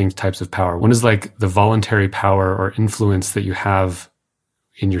clear, distinct types of power. One is like the voluntary power or influence that you have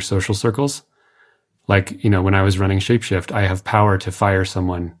in your social circles. Like, when I was running Shapeshift, I have power to fire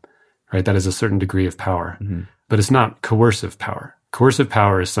someone, right? That is a certain degree of power, mm-hmm. but it's not coercive power. Coercive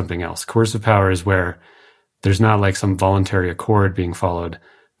power is something else. Coercive power is where there's not like some voluntary accord being followed,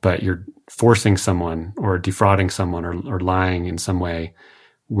 but you're forcing someone or defrauding someone or lying in some way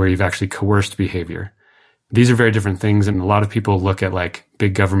where you've actually coerced behavior. These are very different things. And a lot of people look at like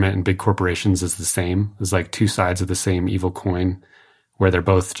big government and big corporations as the same, as like two sides of the same evil coin, where they're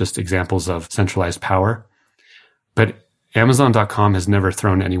both just examples of centralized power. But Amazon.com has never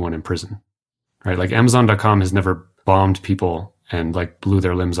thrown anyone in prison, right? Like Amazon.com has never bombed people and like blew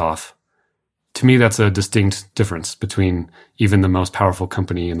their limbs off. To me, that's a distinct difference between even the most powerful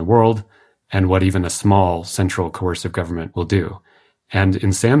company in the world and what even a small central coercive government will do. And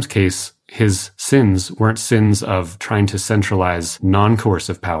in Sam's case, his sins weren't sins of trying to centralize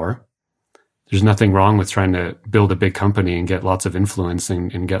non-coercive power. There's nothing wrong with trying to build a big company and get lots of influence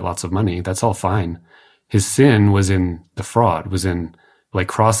and get lots of money. That's all fine. His sin was in the fraud, was in like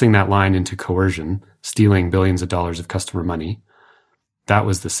crossing that line into coercion, stealing billions of dollars of customer money. That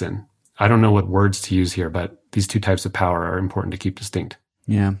was the sin. I don't know what words to use here, but these two types of power are important to keep distinct.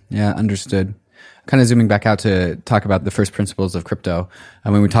 Yeah, understood. Kind of zooming back out to talk about the first principles of crypto.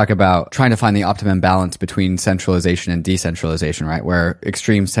 And when we talk about trying to find the optimum balance between centralization and decentralization, right? Where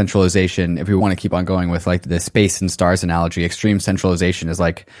extreme centralization, if we want to keep on going with like the space and stars analogy, extreme centralization is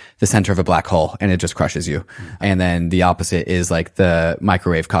like the center of a black hole and it just crushes you. And then the opposite is like the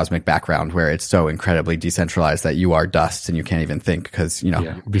microwave cosmic background where it's so incredibly decentralized that you are dust and you can't even think because, Yeah,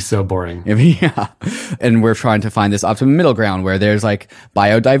 it'd be so boring. Yeah. And we're trying to find this optimum middle ground where there's like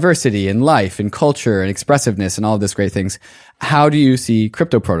biodiversity and life and culture and expressiveness and all of these great things. How do you see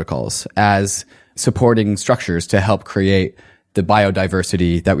crypto protocols as supporting structures to help create the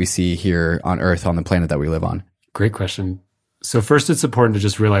biodiversity that we see here on Earth, on the planet that we live on? Great question. So first, it's important to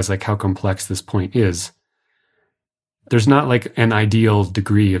just realize like how complex this point is. There's not like an ideal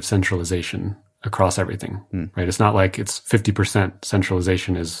degree of centralization across everything, right? It's not like it's 50%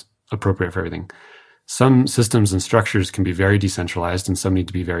 centralization is appropriate for everything. Some systems and structures can be very decentralized and some need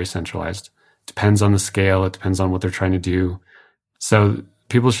to be very centralized. Depends on the scale. It depends on what they're trying to do. So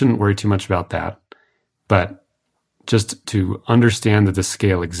people shouldn't worry too much about that. But just to understand that the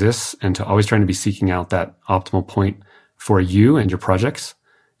scale exists and to always trying to be seeking out that optimal point for you and your projects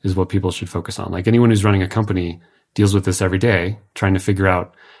is what people should focus on. Like anyone who's running a company deals with this every day, trying to figure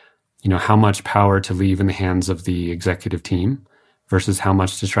out, how much power to leave in the hands of the executive team versus how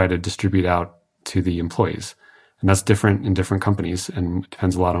much to try to distribute out to the employees. And that's different in different companies and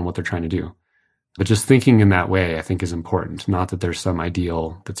depends a lot on what they're trying to do. But just thinking in that way, I think, is important, not that there's some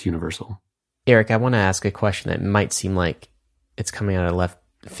ideal that's universal. Eric, I want to ask a question that might seem like it's coming out of left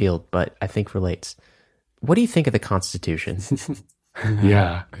field, but I think relates. What do you think of the Constitution?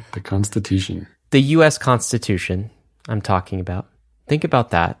 Yeah, the Constitution. the US Constitution I'm talking about. Think about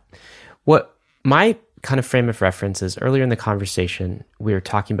that. What my kind of frame of reference is, earlier in the conversation, we were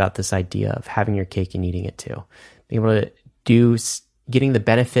talking about this idea of having your cake and eating it too. Being able to getting the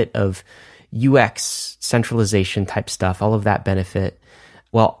benefit of UX, centralization type stuff, all of that benefit,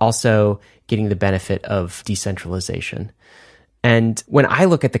 while also getting the benefit of decentralization. And when I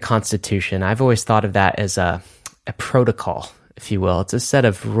look at the Constitution, I've always thought of that as a protocol, if you will. It's a set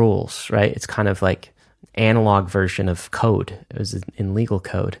of rules, right? It's kind of like analog version of code. It was in legal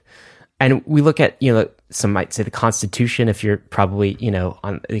code. And we look at, some might say the Constitution, if you're probably,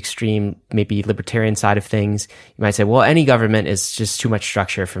 on the extreme, maybe libertarian side of things, you might say, well, any government is just too much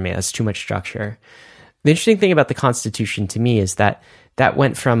structure for me. That's too much structure. The interesting thing about the Constitution to me is that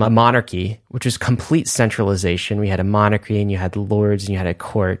went from a monarchy, which was complete centralization. We had a monarchy and you had lords and you had a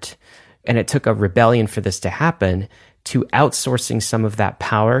court. And it took a rebellion for this to happen, to outsourcing some of that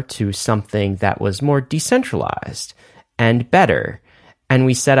power to something that was more decentralized and better. And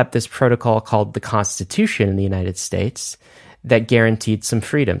we set up this protocol called the Constitution in the United States that guaranteed some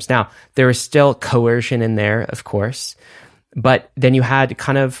freedoms. Now, there was still coercion in there, of course, but then you had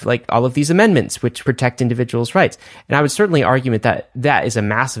kind of like all of these amendments which protect individuals' rights. And I would certainly argue that is a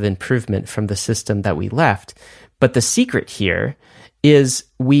massive improvement from the system that we left. But the secret here is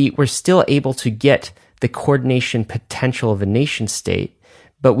we were still able to get the coordination potential of a nation state,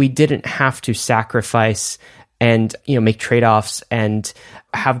 but we didn't have to sacrifice and make trade-offs and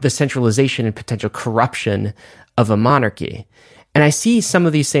have the centralization and potential corruption of a monarchy. And I see some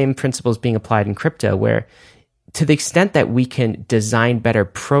of these same principles being applied in crypto, where to the extent that we can design better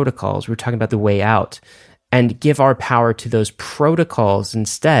protocols, we're talking about the way out, and give our power to those protocols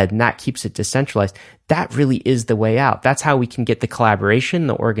instead, and that keeps it decentralized, that really is the way out. That's how we can get the collaboration,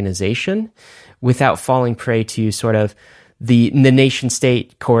 the organization, without falling prey to sort of the nation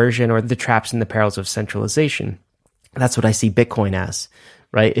state coercion or the traps and the perils of centralization. That's what I see Bitcoin as,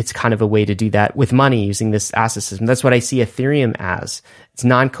 right? It's kind of a way to do that with money using this asset system. That's what I see Ethereum as. It's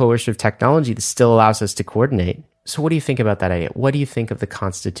non-coercive technology that still allows us to coordinate. So what do you think about that idea? What do you think of the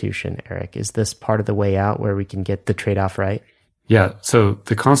Constitution, Erik? Is this part of the way out where we can get the trade-off right? Yeah. So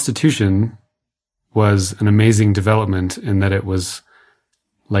the Constitution was an amazing development in that it was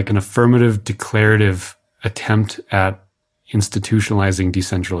like an affirmative, declarative attempt at institutionalizing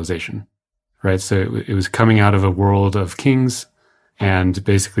decentralization, right? So it was coming out of a world of kings and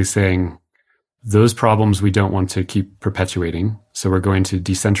basically saying, those problems we don't want to keep perpetuating. So we're going to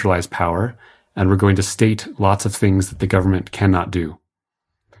decentralize power and we're going to state lots of things that the government cannot do.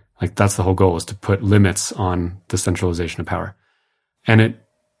 Like that's the whole goal, is to put limits on the centralization of power. And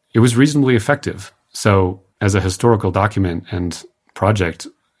it was reasonably effective. So as a historical document and project,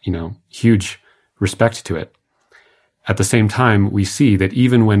 huge respect to it. At the same time, we see that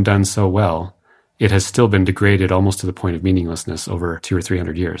even when done so well, it has still been degraded almost to the point of meaninglessness over 200 or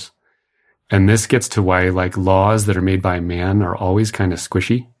 300 years. And this gets to why laws that are made by man are always kind of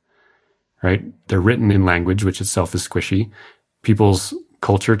squishy, right? They're written in language, which itself is squishy. People's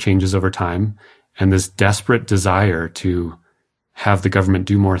culture changes over time. And this desperate desire to have the government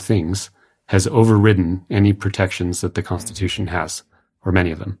do more things has overridden any protections that the Constitution has, or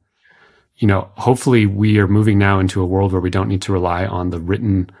many of them. Hopefully we are moving now into a world where we don't need to rely on the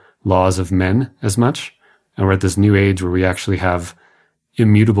written laws of men as much. And we're at this new age where we actually have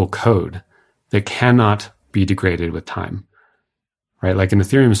immutable code that cannot be degraded with time, right? Like an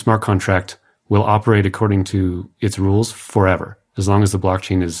Ethereum smart contract will operate according to its rules forever, as long as the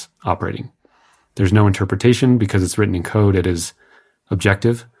blockchain is operating. There's no interpretation because it's written in code. It is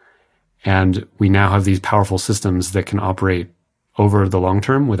objective. And we now have these powerful systems that can operate over the long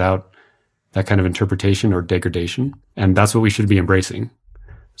term without that kind of interpretation or degradation. And that's what we should be embracing.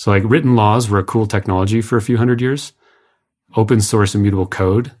 So written laws were a cool technology for a few hundred years. Open source immutable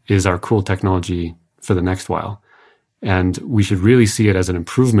code is our cool technology for the next while. And we should really see it as an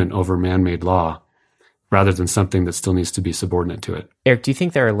improvement over man-made law rather than something that still needs to be subordinate to it. Erik, do you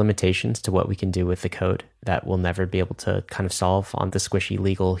think there are limitations to what we can do with the code that we'll never be able to kind of solve on the squishy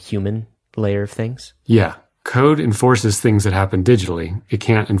legal human layer of things? Yeah. Code enforces things that happen digitally. It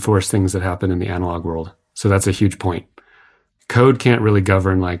can't enforce things that happen in the analog world. So that's a huge point. Code can't really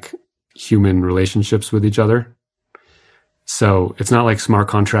govern human relationships with each other. So it's not like smart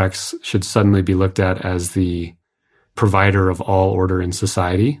contracts should suddenly be looked at as the provider of all order in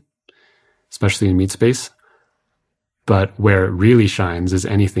society, especially in meat space. But where it really shines is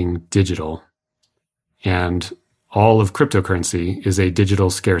anything digital. And all of cryptocurrency is a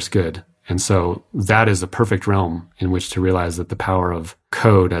digital scarce good. And so that is a perfect realm in which to realize that the power of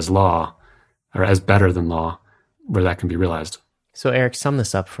code as law, or as better than law, where that can be realized. So Erik, sum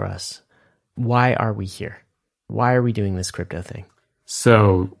this up for us. Why are we here? Why are we doing this crypto thing?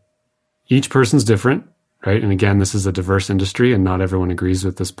 So each person's different, right? And again, this is a diverse industry and not everyone agrees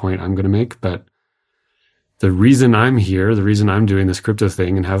with this point I'm going to make. But the reason I'm here, the reason I'm doing this crypto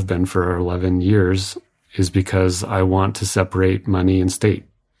thing and have been for 11 years is because I want to separate money and state.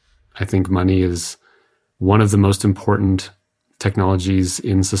 I think money is one of the most important technologies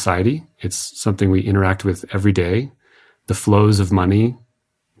in society. It's something we interact with every day. The flows of money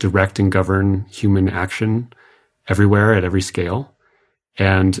direct and govern human action everywhere at every scale.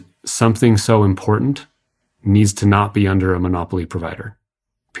 And something so important needs to not be under a monopoly provider,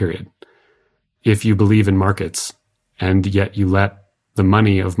 period. If you believe in markets and yet you let the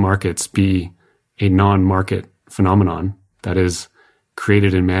money of markets be a non-market phenomenon that is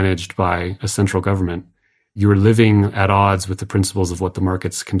created and managed by a central government, you're living at odds with the principles of what the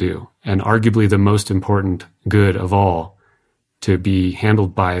markets can do. And arguably the most important good of all to be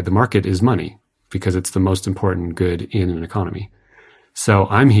handled by the market is money, because it's the most important good in an economy. So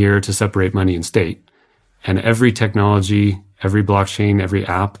I'm here to separate money and state. And every technology, every blockchain, every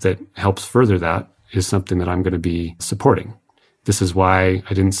app that helps further that is something that I'm going to be supporting. This is why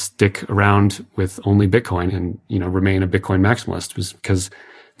I didn't stick around with only Bitcoin and, remain a Bitcoin maximalist, was because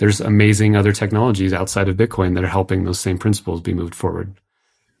there's amazing other technologies outside of Bitcoin that are helping those same principles be moved forward.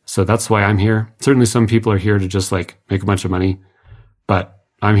 So that's why I'm here. Certainly some people are here to just make a bunch of money, but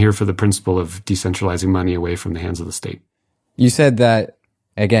I'm here for the principle of decentralizing money away from the hands of the state. You said that,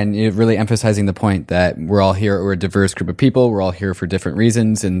 again, you're really emphasizing the point that we're all here, we're a diverse group of people, we're all here for different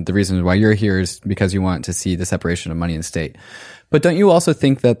reasons, and the reason why you're here is because you want to see the separation of money and state. But don't you also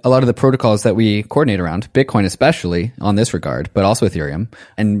think that a lot of the protocols that we coordinate around, Bitcoin especially on this regard, but also Ethereum,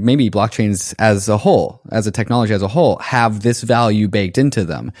 and maybe blockchains as a whole, as a technology as a whole, have this value baked into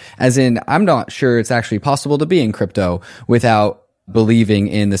them? As in, I'm not sure it's actually possible to be in crypto without believing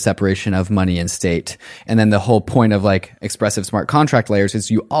in the separation of money and state. And then the whole point of expressive smart contract layers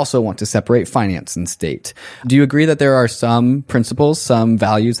is you also want to separate finance and state. Do you agree that there are some principles, some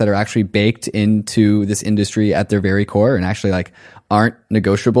values that are actually baked into this industry at their very core and actually aren't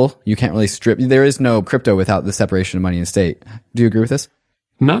negotiable? You can't really there is no crypto without the separation of money and state. Do you agree with this?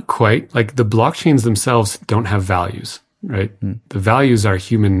 Not quite. The blockchains themselves don't have values, right? The values are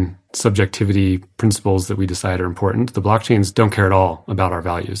human subjectivity principles that we decide are important. The blockchains don't care at all about our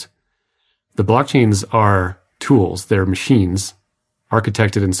values. The blockchains are tools. They're machines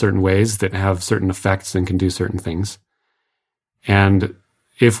architected in certain ways that have certain effects and can do certain things. And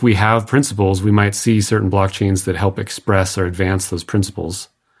if we have principles, we might see certain blockchains that help express or advance those principles,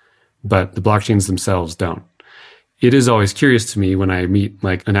 but the blockchains themselves don't. It is always curious to me when I meet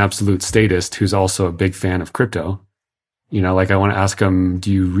an absolute statist who's also a big fan of crypto. I want to ask them, do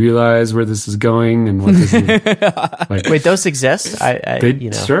you realize where this is going and what this is? Wait, those exist?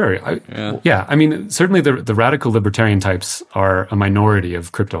 Sure. Yeah. I mean, certainly the radical libertarian types are a minority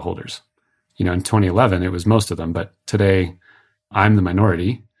of crypto holders. In 2011, it was most of them, but today I'm the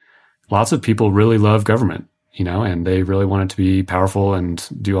minority. Lots of people really love government, and they really want it to be powerful and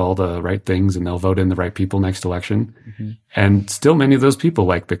do all the right things, and they'll vote in the right people next election. Mm-hmm. And still many of those people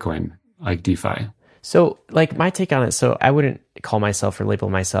like Bitcoin, like DeFi. So, my take on it, so I wouldn't call myself or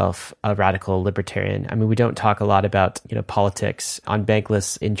label myself a radical libertarian. I mean, we don't talk a lot about, politics on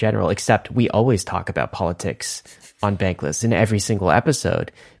Bankless in general, except we always talk about politics on Bankless in every single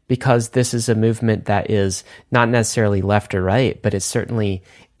episode, because this is a movement that is not necessarily left or right, but it's certainly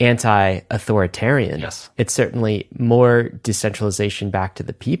anti-authoritarian. Yes. It's certainly more decentralization back to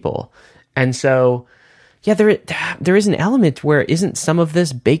the people. And so, yeah, there is an element where isn't some of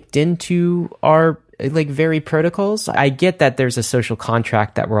this baked into our very protocols? I get that there's a social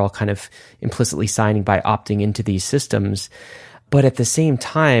contract that we're all kind of implicitly signing by opting into these systems, but at the same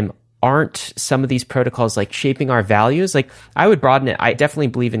time, aren't some of these protocols shaping our values? I would broaden it. I definitely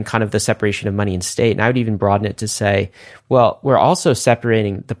believe in kind of the separation of money and state, and I would even broaden it to say, well, we're also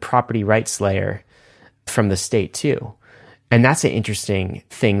separating the property rights layer from the state too. And that's an interesting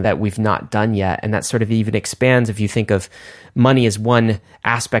thing that we've not done yet. And that sort of even expands if you think of money as one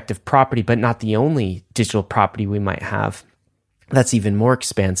aspect of property, but not the only digital property we might have. That's even more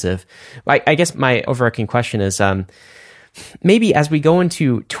expansive. I guess my overarching question is, maybe as we go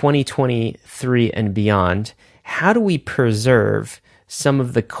into 2023 and beyond, how do we preserve some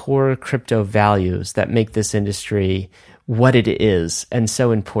of the core crypto values that make this industry what it is and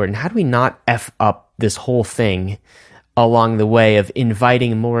so important? How do we not F up this whole thing along the way of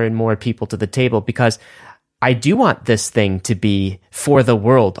inviting more and more people to the table? Because I do want this thing to be for the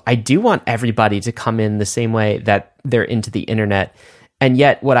world. I do want everybody to come in the same way that they're into the internet. And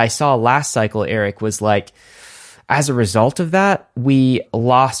yet what I saw last cycle, Erik, was as a result of that, we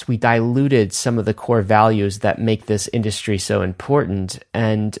diluted some of the core values that make this industry so important.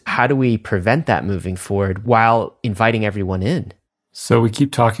 And how do we prevent that moving forward while inviting everyone in? So we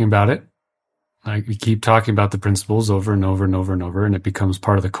keep talking about it. Like we keep talking about the principles over and over and over and over, and it becomes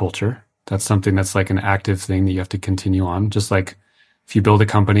part of the culture. That's something that's like an active thing that you have to continue on. Just like if you build a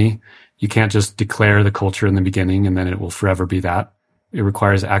company, you can't just declare the culture in the beginning and then it will forever be that. It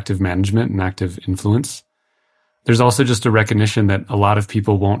requires active management and active influence. There's also just a recognition that a lot of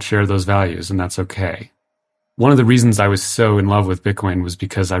people won't share those values, and that's okay. One of the reasons I was so in love with Bitcoin was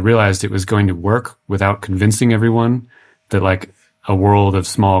because I realized it was going to work without convincing everyone that like a world of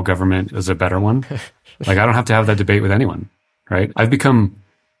small government is a better one. Like I don't have to have that debate with anyone, right? I've become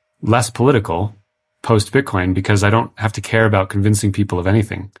less political post Bitcoin because I don't have to care about convincing people of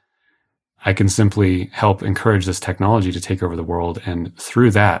anything. I can simply help encourage this technology to take over the world, and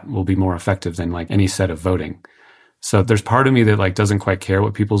through that will be more effective than like any set of voting. So there's part of me that like doesn't quite care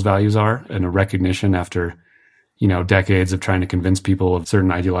what people's values are, and a recognition after, decades of trying to convince people of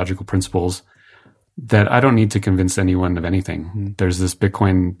certain ideological principles that I don't need to convince anyone of anything. There's this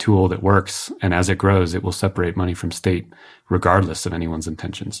Bitcoin tool that works, and as it grows, it will separate money from state regardless of anyone's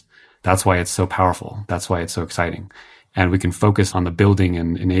intentions. That's why it's so powerful. That's why it's so exciting. And we can focus on the building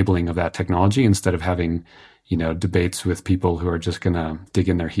and enabling of that technology instead of having, debates with people who are just going to dig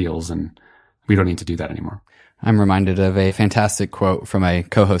in their heels, and we don't need to do that anymore. I'm reminded of a fantastic quote from a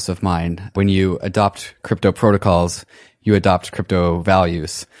co-host of mine. When you adopt crypto protocols, you adopt crypto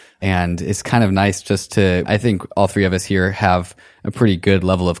values. And it's kind of nice just to, I think all three of us here have a pretty good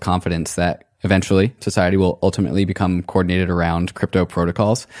level of confidence that eventually society will ultimately become coordinated around crypto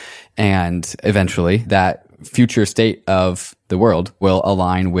protocols. And eventually that future state of the world will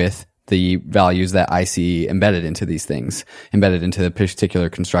align with the values that I see embedded into these things, embedded into the particular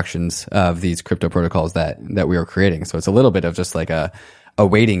constructions of these crypto protocols that we are creating. So it's a little bit of just like a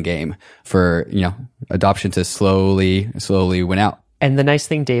waiting game for, adoption to slowly win out. And the nice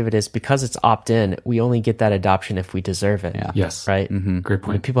thing, David, is because it's opt-in, we only get that adoption if we deserve it. Yeah. Yes. Right? Mm-hmm. Great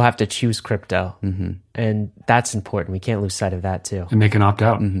point. People have to choose crypto. Mm-hmm. And that's important. We can't lose sight of that too. And they can opt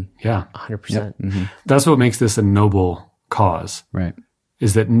out. Mm-hmm. Yeah. 100%. Yep. Mm-hmm. That's what makes this a noble cause. Right.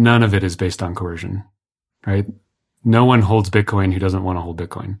 Is that none of it is based on coercion, right? No one holds Bitcoin who doesn't want to hold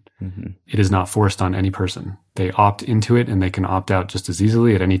Bitcoin. Mm-hmm. It is not forced on any person. They opt into it and they can opt out just as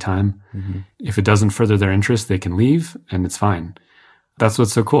easily at any time. Mm-hmm. If it doesn't further their interest, they can leave and it's fine. That's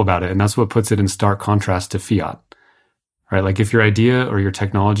what's so cool about it. And that's what puts it in stark contrast to fiat, right? Like if your idea or your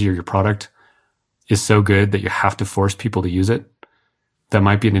technology or your product is so good that you have to force people to use it, that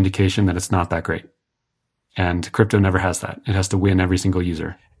might be an indication that it's not that great. And crypto never has that. It has to win every single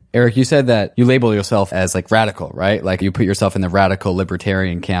user. Eric, you said that you label yourself as like radical, right? Like you put yourself in the radical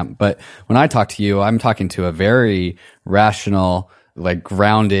libertarian camp. But when I talk to you, I'm talking to a very rational, like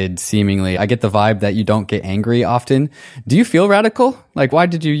grounded, seemingly. I get the vibe that you don't get angry often. Do you feel radical? Like, why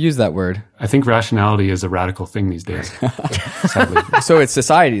did you use that word? I think rationality is a radical thing these days, sadly. So it's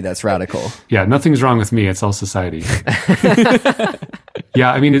society that's radical. Yeah, nothing's wrong with me. It's all society.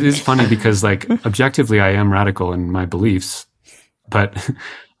 Yeah, I mean, it is funny because like objectively I am radical in my beliefs, but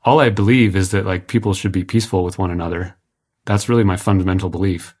all I believe is that like people should be peaceful with one another. That's really my fundamental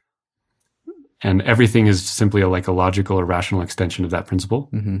belief. And everything is simply a logical or rational extension of that principle.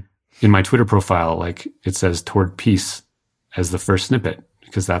 Mm-hmm. In my Twitter profile, like it says toward peace as the first snippet,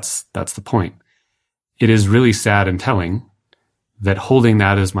 because that's the point. It is really sad and telling that holding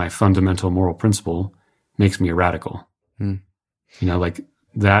that as my fundamental moral principle makes me a radical. Mm. Like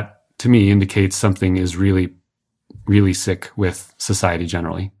that to me indicates something is really, really sick with society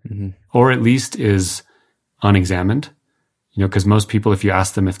generally, mm-hmm. or at least is unexamined. Because most people, if you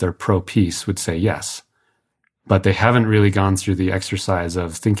ask them if they're pro-peace, would say yes. But they haven't really gone through the exercise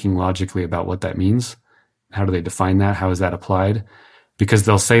of thinking logically about what that means. How do they define that? How is that applied? Because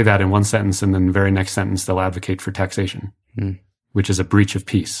they'll say that in one sentence, and then the very next sentence, they'll advocate for taxation, which is a breach of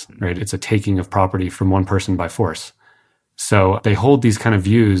peace, right? It's a taking of property from one person by force. So they hold these kind of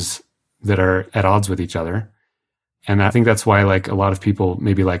views that are at odds with each other. And I think that's why like a lot of people,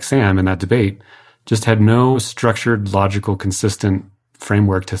 maybe like Sam in that debate, just had no structured, logical, consistent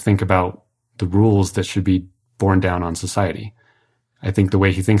framework to think about the rules that should be borne down on society. I think the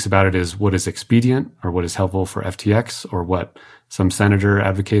way he thinks about it is what is expedient or what is helpful for FTX or what some senator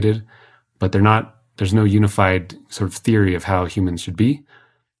advocated, but there's no unified sort of theory of how humans should be.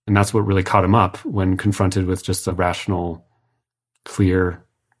 And that's what really caught him up when confronted with just a rational, clear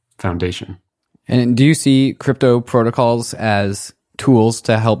foundation. And do you see crypto protocols as tools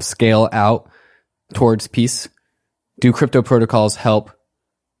to help scale out towards peace? Do crypto protocols help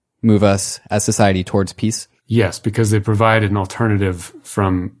move us as society towards peace? Yes, because they provide an alternative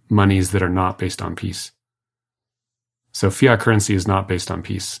from monies that are not based on peace. So fiat currency is not based on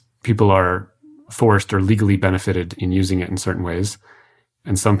peace. People are forced or legally benefited in using it in certain ways.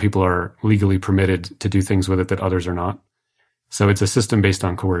 And some people are legally permitted to do things with it that others are not. So it's a system based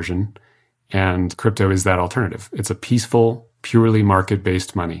on coercion. And crypto is that alternative. It's a peaceful, purely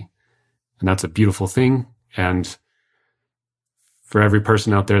market-based money. And that's a beautiful thing. And for every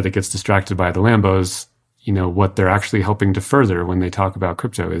person out there that gets distracted by the Lambos, what they're actually helping to further when they talk about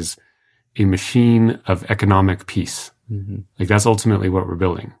crypto is a machine of economic peace. Mm-hmm. Like that's ultimately what we're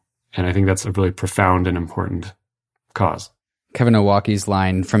building. And I think that's a really profound and important cause. Kevin Owaki's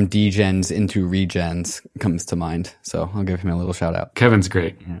line, from degens into regens, comes to mind. So I'll give him a little shout out. Kevin's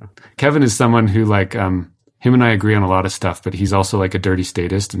great. Yeah. Kevin is someone who him and I agree on a lot of stuff, but he's also like a dirty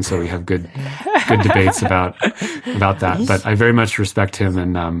statist. And so we have good debates about that. But I very much respect him,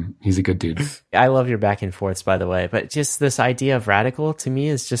 and he's a good dude. I love your back and forths, by the way. But just this idea of radical to me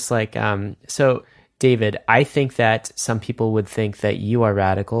is just like, so David, I think that some people would think that you are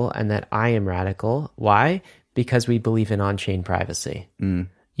radical and that I am radical. Why? Because we believe in on-chain privacy. Mm.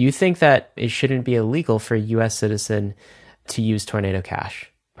 You think that it shouldn't be illegal for a U.S. citizen to use Tornado Cash,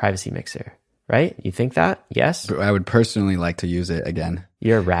 privacy mixer, right? You think that? Yes? I would personally like to use it again.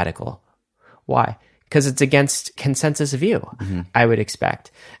 You're radical. Why? Because it's against consensus view, mm-hmm. I would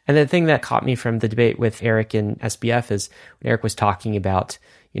expect. And the thing that caught me from the debate with Erik and SBF is when Erik was talking about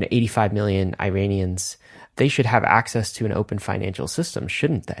 85 million Iranians, they should have access to an open financial system,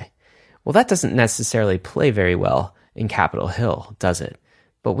 shouldn't they? Well, that doesn't necessarily play very well in Capitol Hill, does it?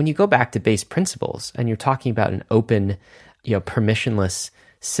 But when you go back to base principles and you're talking about an open, permissionless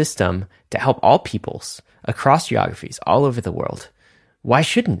system to help all peoples across geographies all over the world, why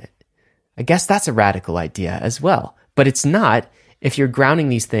shouldn't it? I guess that's a radical idea as well. But it's not if you're grounding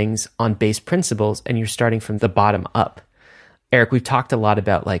these things on base principles and you're starting from the bottom up. Erik, we've talked a lot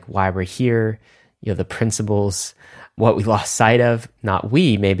about why we're here, the principles, what we lost sight of. Not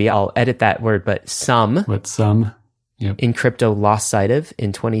we, maybe I'll edit that word, but some. What some? Yep. In crypto lost sight of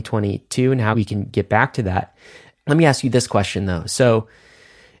in 2022 and how we can get back to that. Let me ask you this question though. So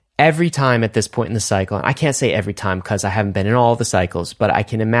every time at this point in the cycle, and I can't say every time because I haven't been in all the cycles, but I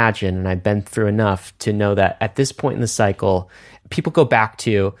can imagine, and I've been through enough to know that at this point in the cycle, people go back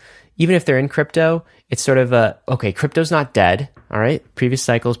to, even if they're in crypto, it's sort of okay, crypto's not dead. All right. Previous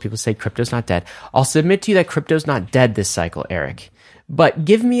cycles, people say crypto's not dead. I'll submit to you that crypto's not dead this cycle, Erik. But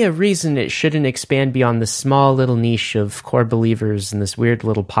give me a reason it shouldn't expand beyond the small little niche of core believers in this weird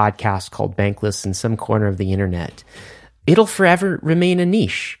little podcast called Bankless in some corner of the internet. It'll forever remain a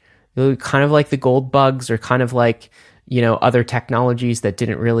niche. Kind of like the gold bugs, or kind of like, other technologies that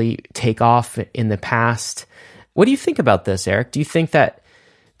didn't really take off in the past. What do you think about this, Erik? Do you think that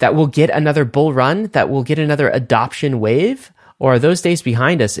we'll get another bull run, that we'll get another adoption wave? Or are those days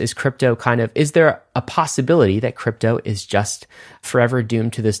behind us? Is there a possibility that crypto is just forever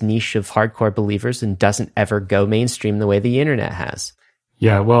doomed to this niche of hardcore believers and doesn't ever go mainstream the way the internet has?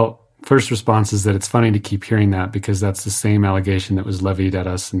 Yeah, well, first response is that it's funny to keep hearing that because that's the same allegation that was levied at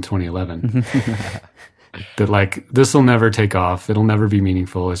us in 2011. That this will never take off. It'll never be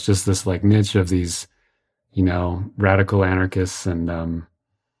meaningful. It's just this niche of these, radical anarchists, and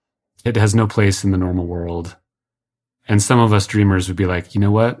it has no place in the normal world. And some of us dreamers would be like, you know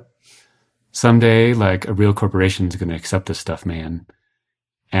what? Someday, a real corporation is going to accept this stuff, man.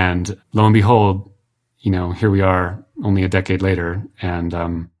 And lo and behold, here we are only a decade later,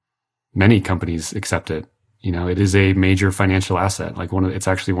 and many companies accept it. It is a major financial asset.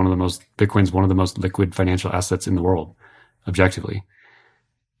 Bitcoin's one of the most liquid financial assets in the world, objectively.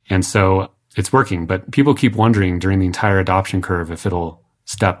 And so it's working, but people keep wondering during the entire adoption curve if it'll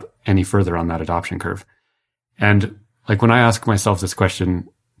step any further on that adoption curve. And when I ask myself this question,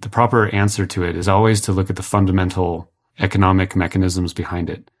 the proper answer to it is always to look at the fundamental economic mechanisms behind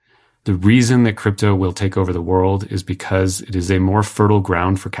it. The reason that crypto will take over the world is because it is a more fertile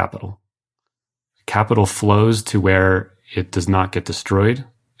ground for capital. Capital flows to where it does not get destroyed.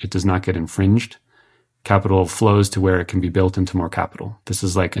 It does not get infringed. Capital flows to where it can be built into more capital. This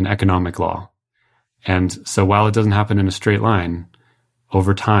is like an economic law. And so while it doesn't happen in a straight line,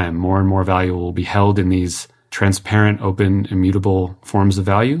 over time, more and more value will be held in these transparent, open, immutable forms of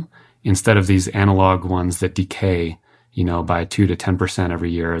value instead of these analog ones that decay, by 2 to 10% every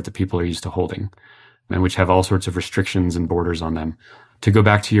year that people are used to holding, and which have all sorts of restrictions and borders on them. To go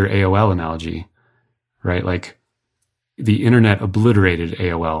back to your AOL analogy, right? The internet obliterated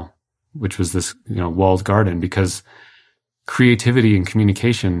AOL, which was this, walled garden, because creativity and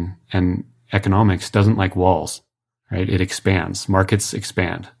communication and economics doesn't like walls, right? It expands. Markets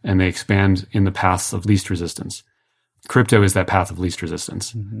expand, and they expand in the paths of least resistance. Crypto is that path of least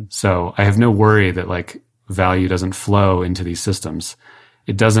resistance. So I have no worry that like value doesn't flow into these systems.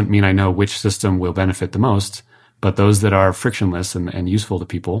 It doesn't mean I know which system will benefit the most, but those that are frictionless and useful to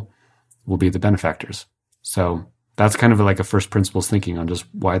people will be the benefactors. So that's kind of like a first principles thinking on just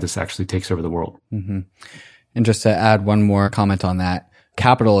why this actually takes over the world. And just to add one more comment on that,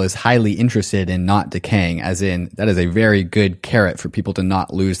 capital is highly interested in not decaying, as in that is a very good carrot for people to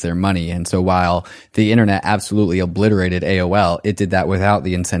not lose their money. And so while the internet absolutely obliterated AOL, it did that without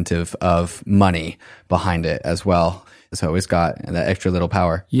the incentive of money behind it as well. So it's got that extra little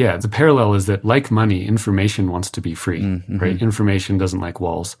power. Yeah, the parallel is that like money, information wants to be free, right? Information doesn't like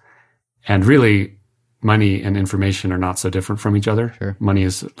walls. And really, money and information are not so different from each other. Sure. Money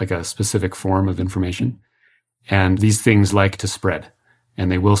is like a specific form of information. And these things like to spread. And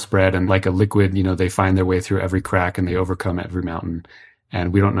they will spread. And like a liquid, they find their way through every crack and they overcome every mountain.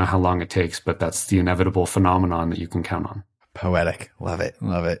 And we don't know how long it takes, but that's the inevitable phenomenon that you can count on. Poetic. Love it.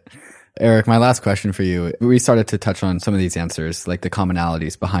 Love it. Eric, my last question for you. We started to touch on some of these answers, like the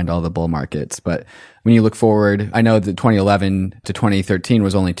commonalities behind all the bull markets. But when you look forward, I know that 2011 to 2013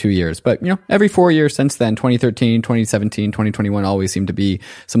 was only 2 years, but every 4 years since then, 2013, 2017, 2021 always seemed to be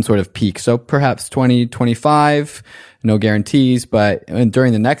some sort of peak. So perhaps 2025, no guarantees, but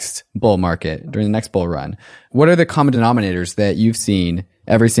during the next bull market, during the next bull run, what are the common denominators that you've seen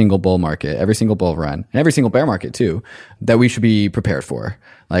every single bull market, every single bull run, and every single bear market too, that we should be prepared for?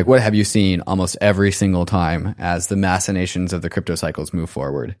 Like, what have you seen almost every single time as the machinations of the crypto cycles move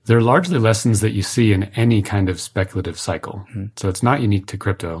forward? They're largely lessons that you see in any kind of speculative cycle. So it's not unique to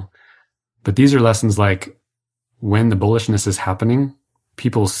crypto. But these are lessons like when the bullishness is happening,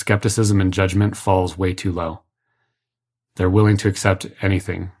 people's skepticism and judgment falls way too low. They're willing to accept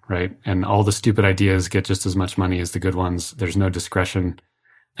anything, right? And all the stupid ideas get just as much money as the good ones. There's no discretion,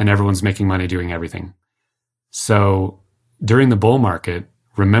 and everyone's making money doing everything. So during the bull market,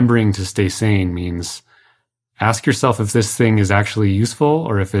 remembering to stay sane means ask yourself if this thing is actually useful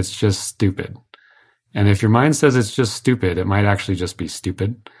or if it's just stupid. And if your mind says it's just stupid, it might actually just be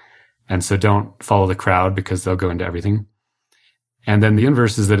stupid. And so don't follow the crowd because they'll go into everything. And then the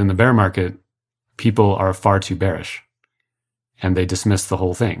inverse is that in the bear market, people are far too bearish and they dismiss the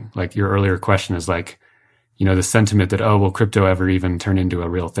whole thing. Like your earlier question is like, the sentiment that, oh, will crypto ever even turn into a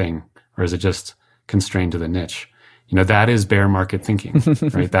real thing? Or is it just constrained to the niche? That is bear market thinking,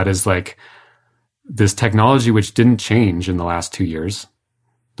 right? That is like this technology which didn't change in the last 2 years.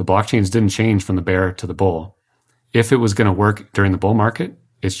 The blockchains didn't change from the bear to the bull. If it was going to work during the bull market,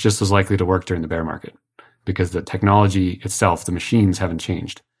 it's just as likely to work during the bear market because the technology itself, the machines haven't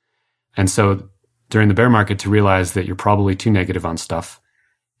changed. And so during the bear market, to realize that you're probably too negative on stuff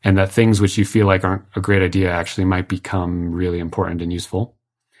and that things which you feel like aren't a great idea actually might become really important and useful.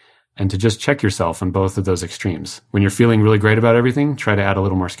 And to just check yourself on both of those extremes. When you're feeling really great about everything, try to add a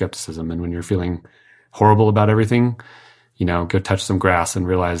little more skepticism. And when you're feeling horrible about everything, go touch some grass and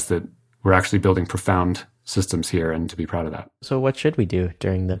realize that we're actually building profound systems here and to be proud of that. So what should we do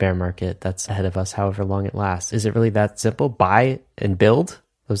during the bear market that's ahead of us, however long it lasts? Is it really that simple? Buy and build?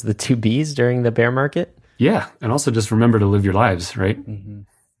 Those are the two Bs during the bear market? Yeah. And also just remember to live your lives, right?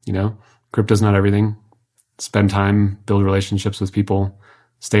 Crypto's not everything. Spend time, build relationships with people.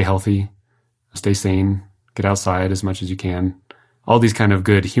 Stay healthy, stay sane, get outside as much as you can. All these kind of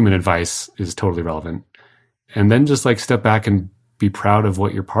good human advice is totally relevant. And then just like step back and be proud of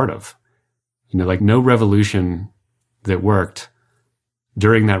what you're part of. Like no revolution that worked,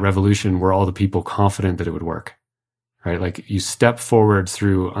 during that revolution were all the people confident that it would work, right? Like you step forward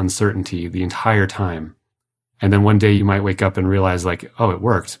through uncertainty the entire time. And then one day you might wake up and realize like, oh, it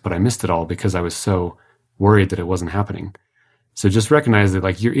worked, but I missed it all because I was so worried that it wasn't happening. So just recognize that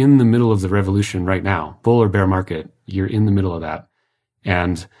like you're in the middle of the revolution right now, bull or bear market, you're in the middle of that.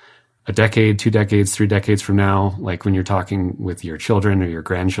 And a decade, 2 decades, 3 decades from now, like when you're talking with your children or your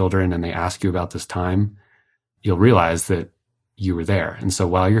grandchildren and they ask you about this time, you'll realize that you were there. And so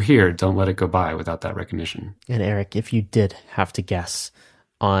while you're here, don't let it go by without that recognition. And Eric, if you did have to guess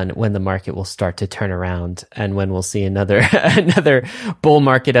on when the market will start to turn around and when we'll see another bull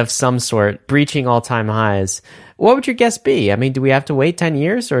market of some sort breaching all-time highs, what would your guess be? I mean, do we have to wait 10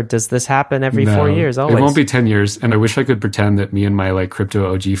 years or does this happen every 4 years always? It won't be 10 years. And I wish I could pretend that me and my like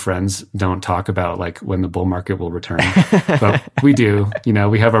crypto OG friends don't talk about like when the bull market will return. But we do.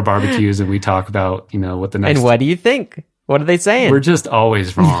 We have our barbecues and we talk about, what the next... And what do you think? What are they saying? We're just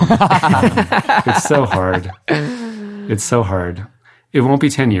always wrong. It's so hard. It's so hard. It won't be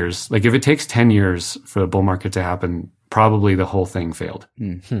 10 years. Like if it takes 10 years for the bull market to happen, probably the whole thing failed.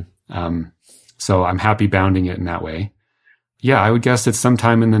 So I'm happy bounding it in that way. Yeah, I would guess it's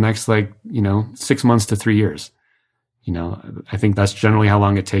sometime in the next 6 months to 3 years. I think that's generally how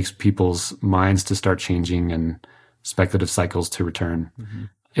long it takes people's minds to start changing and speculative cycles to return. Mm-hmm.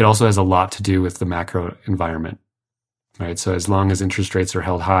 It also has a lot to do with the macro environment, right? So as long as interest rates are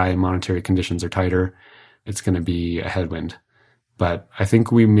held high, monetary conditions are tighter, it's going to be a headwind. But I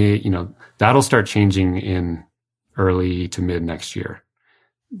think we may, that'll start changing in early to mid next year.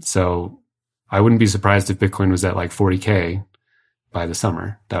 So I wouldn't be surprised if Bitcoin was at 40K by the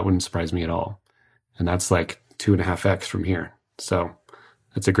summer. That wouldn't surprise me at all. And that's 2.5x from here. So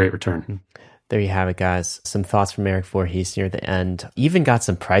that's a great return. There you have it, guys. Some thoughts from Erik Voorhees near the end. Even got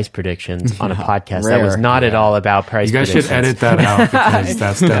some price predictions on a podcast that was not at all about price predictions. You guys should edit that out because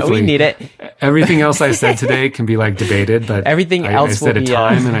that's definitely... we need it. Everything else I said today can be debated, but everything else I said will a be,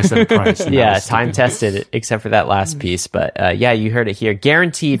 time and I said a price. Yeah, time tested, except for that last piece. But you heard it here.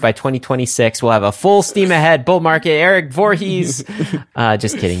 Guaranteed by 2026, we'll have a full steam ahead bull market. Erik Voorhees.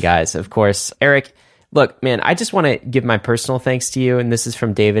 Just kidding, guys. Of course, Erik. Look, man, I just want to give my personal thanks to you, and this is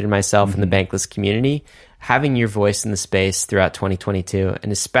from David and myself and the Bankless community, having your voice in the space throughout 2022,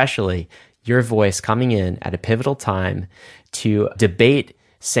 and especially your voice coming in at a pivotal time to debate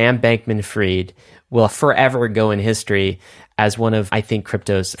Sam Bankman-Fried will forever go in history as one of, I think,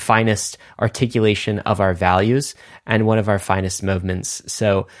 crypto's finest articulation of our values and one of our finest movements.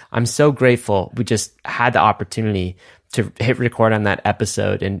 So I'm so grateful we just had the opportunity to hit record on that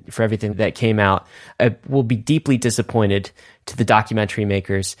episode and for everything that came out. I will be deeply disappointed to the documentary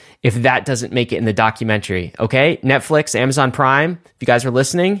makers if that doesn't make it in the documentary. Okay? Netflix, Amazon Prime, if you guys are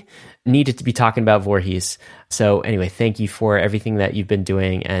listening, needed to be talking about Voorhees. So anyway, thank you for everything that you've been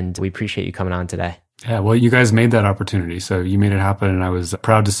doing, and we appreciate you coming on today. Yeah, well, you guys made that opportunity, so you made it happen, and I was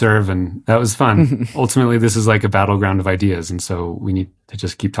proud to serve, and that was fun. Ultimately, this is like a battleground of ideas, and so we need to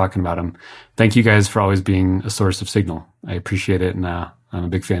just keep talking about them. Thank you guys for always being a source of signal. I appreciate it, and I'm a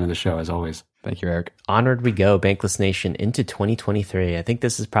big fan of the show, as always. Thank you, Erik. Onward we go, Bankless Nation, into 2023. I think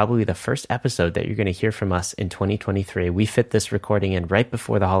this is probably the first episode that you're going to hear from us in 2023. We fit this recording in right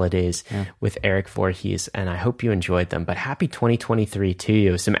before the holidays with Erik Voorhees, and I hope you enjoyed them. But happy 2023 to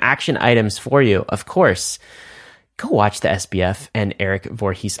you. Some action items for you. Of course, go watch the SBF and Erik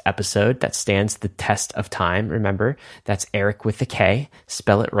Voorhees episode that stands the test of time. Remember, that's Erik with a K.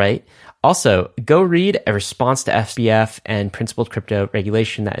 Spell it right. Also, go read A Response to SBF and Principled Crypto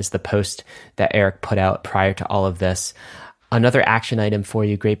Regulation. That is the post that Erik put out prior to all of this. Another action item for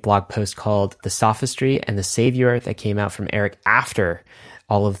you, great blog post called The Sophistry and the Savior that came out from Erik after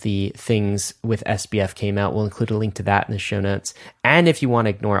all of the things with SBF came out. We'll include a link to that in the show notes. And if you want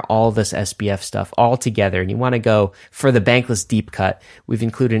to ignore all this SBF stuff altogether and you want to go for the Bankless deep cut, we've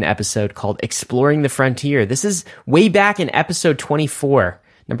included an episode called Exploring the Frontier. This is way back in episode 24.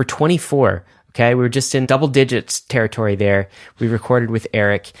 Number 24, okay? We were just in double digits territory there. We recorded with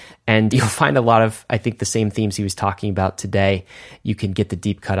Erik, and you'll find a lot of, I think, the same themes he was talking about today. You can get the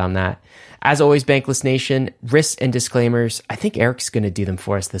deep cut on that. As always, Bankless Nation, risks and disclaimers. I think Erik's going to do them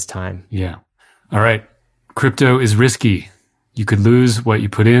for us this time. Yeah. All right. Crypto is risky. You could lose what you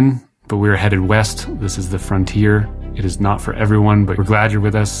put in, but we're headed west. This is the frontier. It is not for everyone, but we're glad you're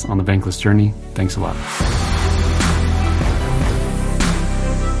with us on the Bankless journey. Thanks a lot.